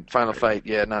or in Final Fight,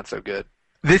 not so good.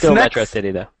 Still Metro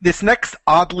City though. This next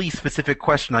oddly specific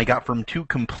question I got from two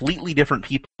completely different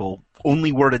people,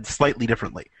 only worded slightly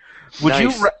differently.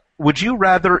 Would you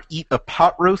rather eat a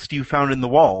pot roast you found in the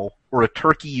wall or a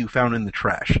turkey you found in the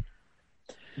trash?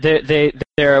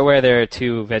 They're aware there are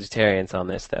two vegetarians on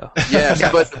this though. Yes,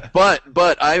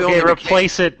 but I only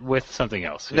replace it with something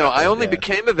else. No, I only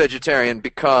became a vegetarian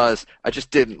because I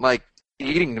just didn't like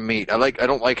eating the meat. I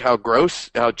don't like how gross,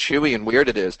 how chewy and weird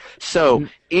it is. So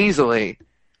easily,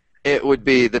 it would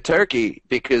be the turkey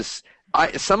because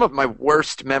some of my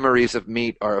worst memories of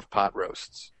meat are of pot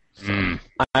roasts. So.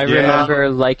 I remember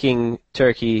liking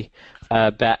turkey.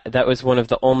 That was one of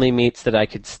the only meats that I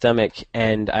could stomach,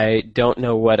 and I don't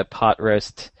know what a pot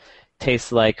roast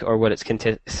tastes like or what its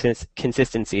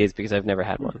consistency is because I've never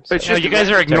had one. So. You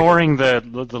guys are ignoring the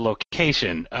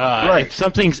location. Right. If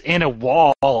something's in a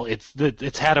wall,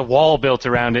 it's had a wall built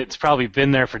around it. It's probably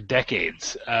been there for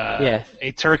decades.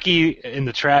 A turkey in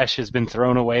the trash has been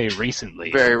thrown away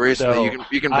recently. Very recently. So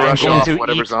you can brush off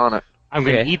whatever's on it. I'm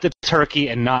going to eat the turkey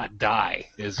and not die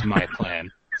is my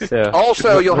plan. So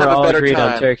also, you'll have a better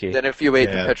time turkey. than if you ate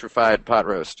the petrified pot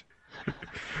roast.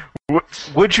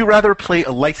 Would you rather play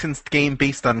a licensed game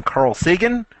based on Carl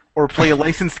Sagan or play a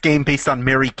licensed game based on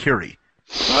Mary Curie?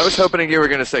 I was hoping you were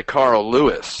going to say Carl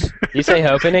Lewis. You say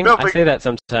hoping? No, I say that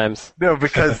sometimes. No,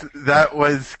 because that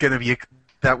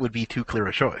would be too clear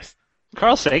a choice.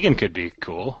 Carl Sagan could be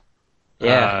cool.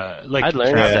 Yeah, I'd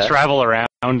learn that. travel around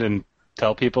and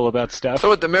tell people about stuff. So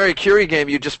with the Marie Curie game,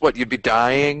 you'd be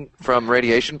dying from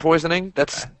radiation poisoning?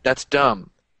 That's dumb.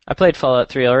 I played Fallout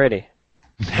 3 already.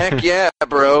 Heck yeah,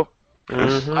 bro.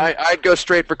 Mhm. I'd go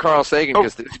straight for Carl Sagan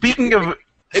because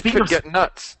it could get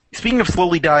nuts. Speaking of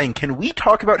slowly dying, can we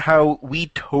talk about how we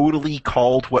totally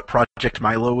called what Project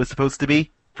Milo was supposed to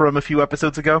be from a few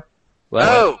episodes ago?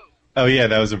 Well, Oh yeah,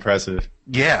 that was impressive.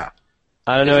 Yeah.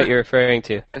 I don't know what you're referring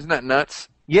to. Isn't that nuts?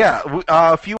 Yeah,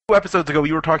 a few episodes ago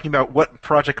we were talking about what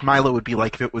Project Milo would be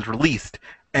like if it was released,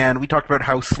 and we talked about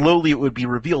how slowly it would be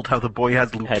revealed how the boy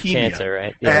has leukemia. Had cancer,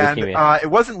 right? Yeah, and leukemia. it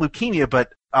wasn't leukemia,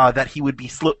 but that he would be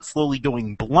slowly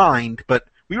going blind, but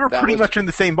we were pretty much in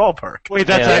the same ballpark. Wait,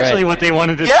 that's Yeah, actually right. what they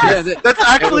wanted to Yes, do. that's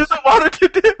actually what they wanted to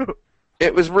do!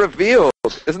 It was revealed.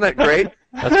 Isn't that great?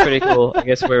 That's pretty cool. I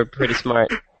guess we're pretty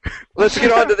smart. Let's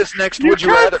get on to this next You Would You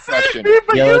can't Rather see question. me,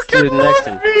 but Yeah, you let's do can the next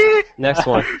love one. me! Next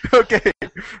one. Okay.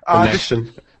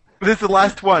 Connection. This is the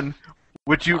last one.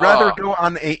 Would you rather go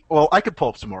on a... Well, I could pull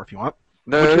up some more if you want.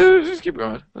 No, just keep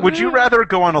going. Would you rather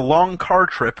go on a long car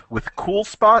trip with Cool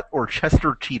Spot or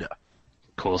Chester Cheetah?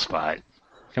 Cool Spot.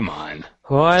 Come on.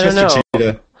 Well, I don't Chester know.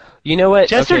 Cheetah. You know what?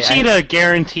 Chester Okay, Cheetah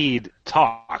guaranteed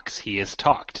talks. He has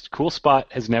talked. Cool Spot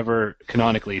has never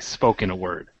canonically spoken a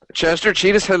word. Chester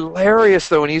Cheetah's hilarious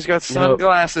though, and he's got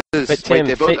sunglasses. But Wait, Tim,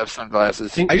 they both think- have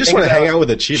sunglasses. think- I just think want to hang about- out with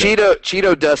a cheetah.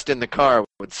 Cheeto dust in the car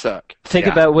would suck. Think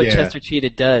Yeah. about what Yeah. Chester Cheetah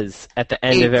does at the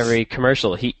end of Eats. every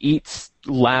commercial. He eats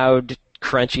loud,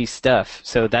 crunchy stuff.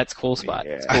 So that's Cool Spot.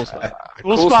 It's Cool Spot.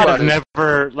 Cool Cool Spot Spot has is-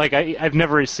 never I've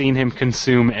never seen him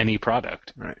consume any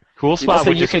product. Right. Cool Spot Also,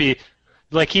 would you just could- be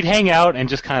like he'd hang out and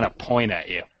just kind of point at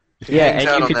you. Yeah, hangs and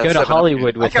out you on could that go to 7-Up.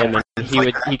 Hollywood with I got him, and friends he like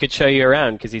would that. he could show you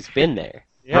around because he's been there.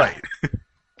 Yeah. Right.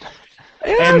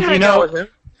 And hang out with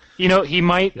him.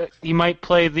 he might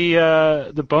play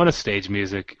the bonus stage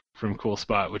music from Cool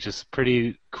Spot, which is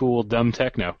pretty cool, dumb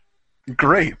techno.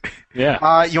 Great.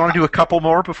 Yeah, You want to do a couple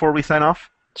more before we sign off?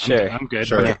 Sure. I'm good.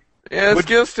 Sure. Okay. Yeah,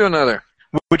 let's do another.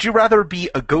 Would you rather be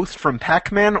a ghost from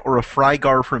Pac-Man or a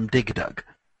Frygar from Dig Dug?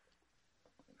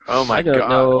 Oh my I don't god.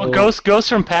 know. Well, Ghost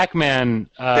from Pac-Man.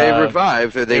 They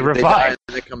revive. They revive. die,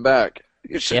 and they come back.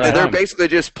 Yeah. They're basically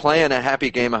just playing a happy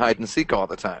game of hide and seek all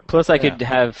the time. Plus, I could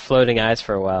have floating eyes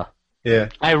for a while. Yeah.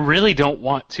 I really don't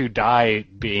want to die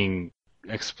being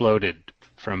exploded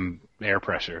from air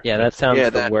pressure. Yeah, that sounds Yeah,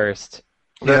 the that- worst.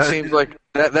 That Yeah. seems like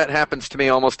that happens to me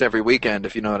almost every weekend,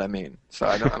 if you know what I mean. So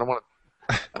I don't want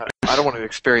to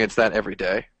experience that every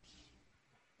day.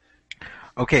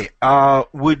 Okay.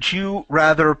 Would you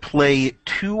rather play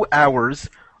 2 hours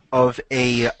of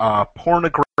a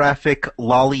pornographic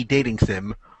lolly dating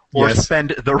sim, or Yes.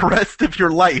 spend the rest of your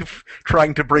life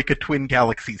trying to break a Twin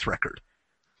Galaxies record?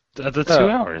 The 2 Oh.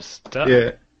 hours. Duh.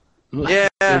 Yeah.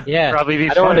 Yeah, Yeah, Probably be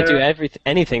I don't want to fun. do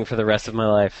anything for the rest of my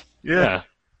life. Yeah.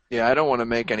 yeah. I don't want to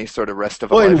make any sort of rest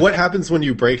of Oh, life. and what happens when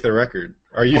you break the record?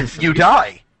 Are you? You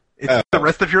die. It's the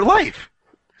rest of your life.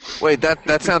 Wait,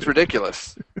 that sounds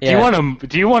ridiculous. Yeah.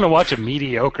 Do you want to watch a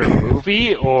mediocre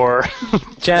movie or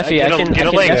Jaffe, Get I a- can get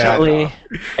a leg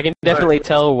definitely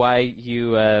tell why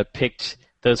you picked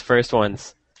those first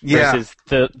ones Yeah. versus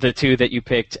the two that you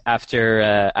picked after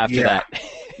Yeah. that.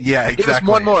 Yeah, exactly. Give us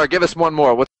one more. Give us one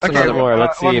more. What's Okay, Another more.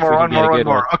 Let's see one if more, we can one get a more, good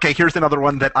one more. one. Okay, here's another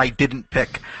one that I didn't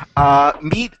pick.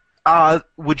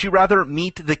 Would you rather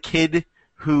meet the kid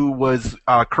who was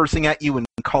cursing at you in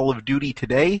Call of Duty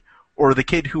today, or the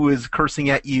kid who was cursing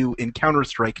at you in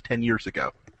Counter-Strike 10 years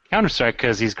ago? Counter-Strike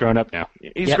because he's grown up now?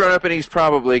 He's Yep. grown up and he's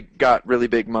probably got really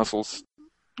big muscles.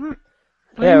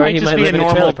 Yeah, or he just might be live a in a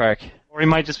normal, trailer park. or he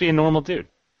might just be a normal dude.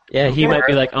 Yeah, he might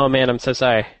be like, "Oh man, I'm so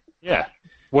sorry." Yeah.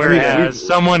 Whereas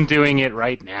someone doing it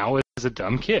right now is a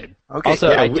dumb kid. Okay.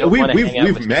 Also, Yeah, I don't wanna hang out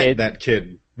we've with met kids. that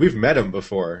kid. We've met him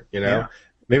before. You know, Yeah.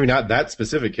 maybe not that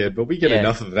specific kid, but we get Yeah.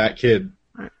 enough of that kid.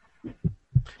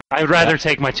 I'd rather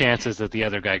take my chances that the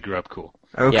other guy grew up cool.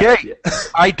 Okay.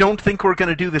 I don't think we're going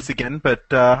to do this again, but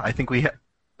I think we...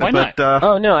 Why not?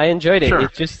 Oh no, I enjoyed it. Sure.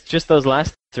 It's just those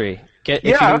last three. If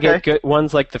you Yeah, can okay. get good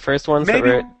ones like the first ones Maybe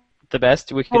that were the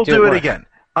best, we could We'll do do it it more. again.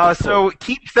 So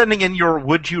keep sending in your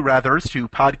would you rathers to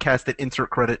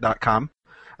podcast@insertcredit.com.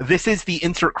 This is the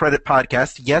Insert Credit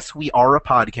Podcast. Yes, we are a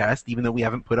podcast, even though we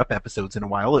haven't put up episodes in a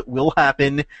while. It will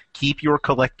happen. Keep your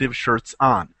collective shirts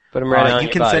on. Put 'em right on You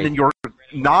your can body. send in your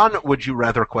non-would you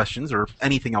rather questions or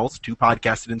anything else to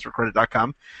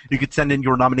podcast@insertcredit.com. You could send in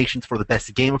your nominations for the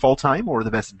best game of all time or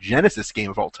the best Genesis game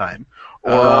of all time,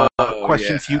 or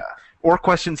questions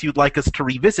you'd like us to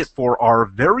revisit for our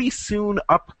very soon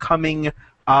upcoming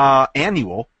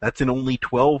annual. That's in only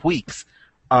 12 weeks.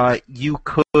 You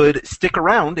could stick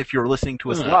around if you're listening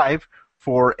to us live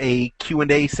for a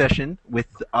Q&A session with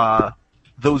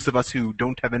those of us who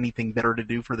don't have anything better to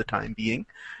do for the time being.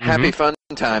 Happy Fun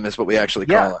Time is what we actually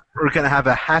call it. We're going to have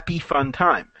a happy fun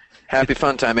time. Happy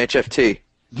Fun Time, HFT.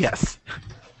 Yes.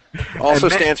 Also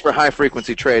stands for high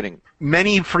frequency trading.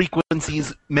 Many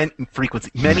acronyms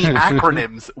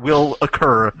will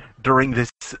occur during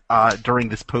this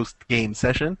post game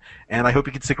session, and I hope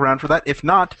you can stick around for that. If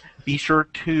not, be sure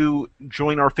to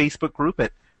join our Facebook group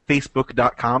at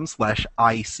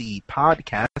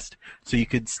facebook.com/ICPodcast so you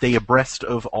could stay abreast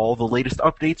of all the latest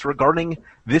updates regarding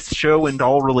this show and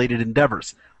all related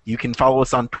endeavors. You can follow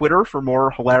us on Twitter for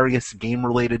more hilarious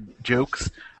game-related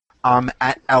jokes.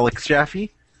 At Alex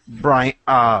Jaffe. Brandon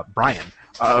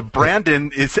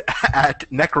is at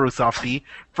Necrosofty.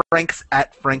 Frank's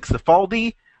at Frank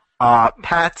Cifaldi.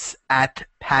 Pat's at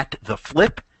Pat the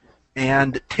Flip.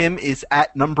 And Tim is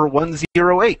at number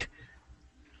 108.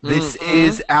 This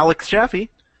is Alex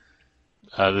Jaffe.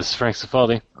 This is Frank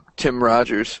Cifaldi. Tim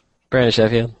Rogers. Brandon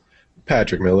Sheffield.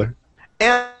 Patrick Miller.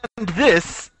 And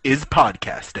this is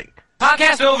podcasting.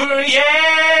 Podcast over,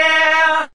 yeah!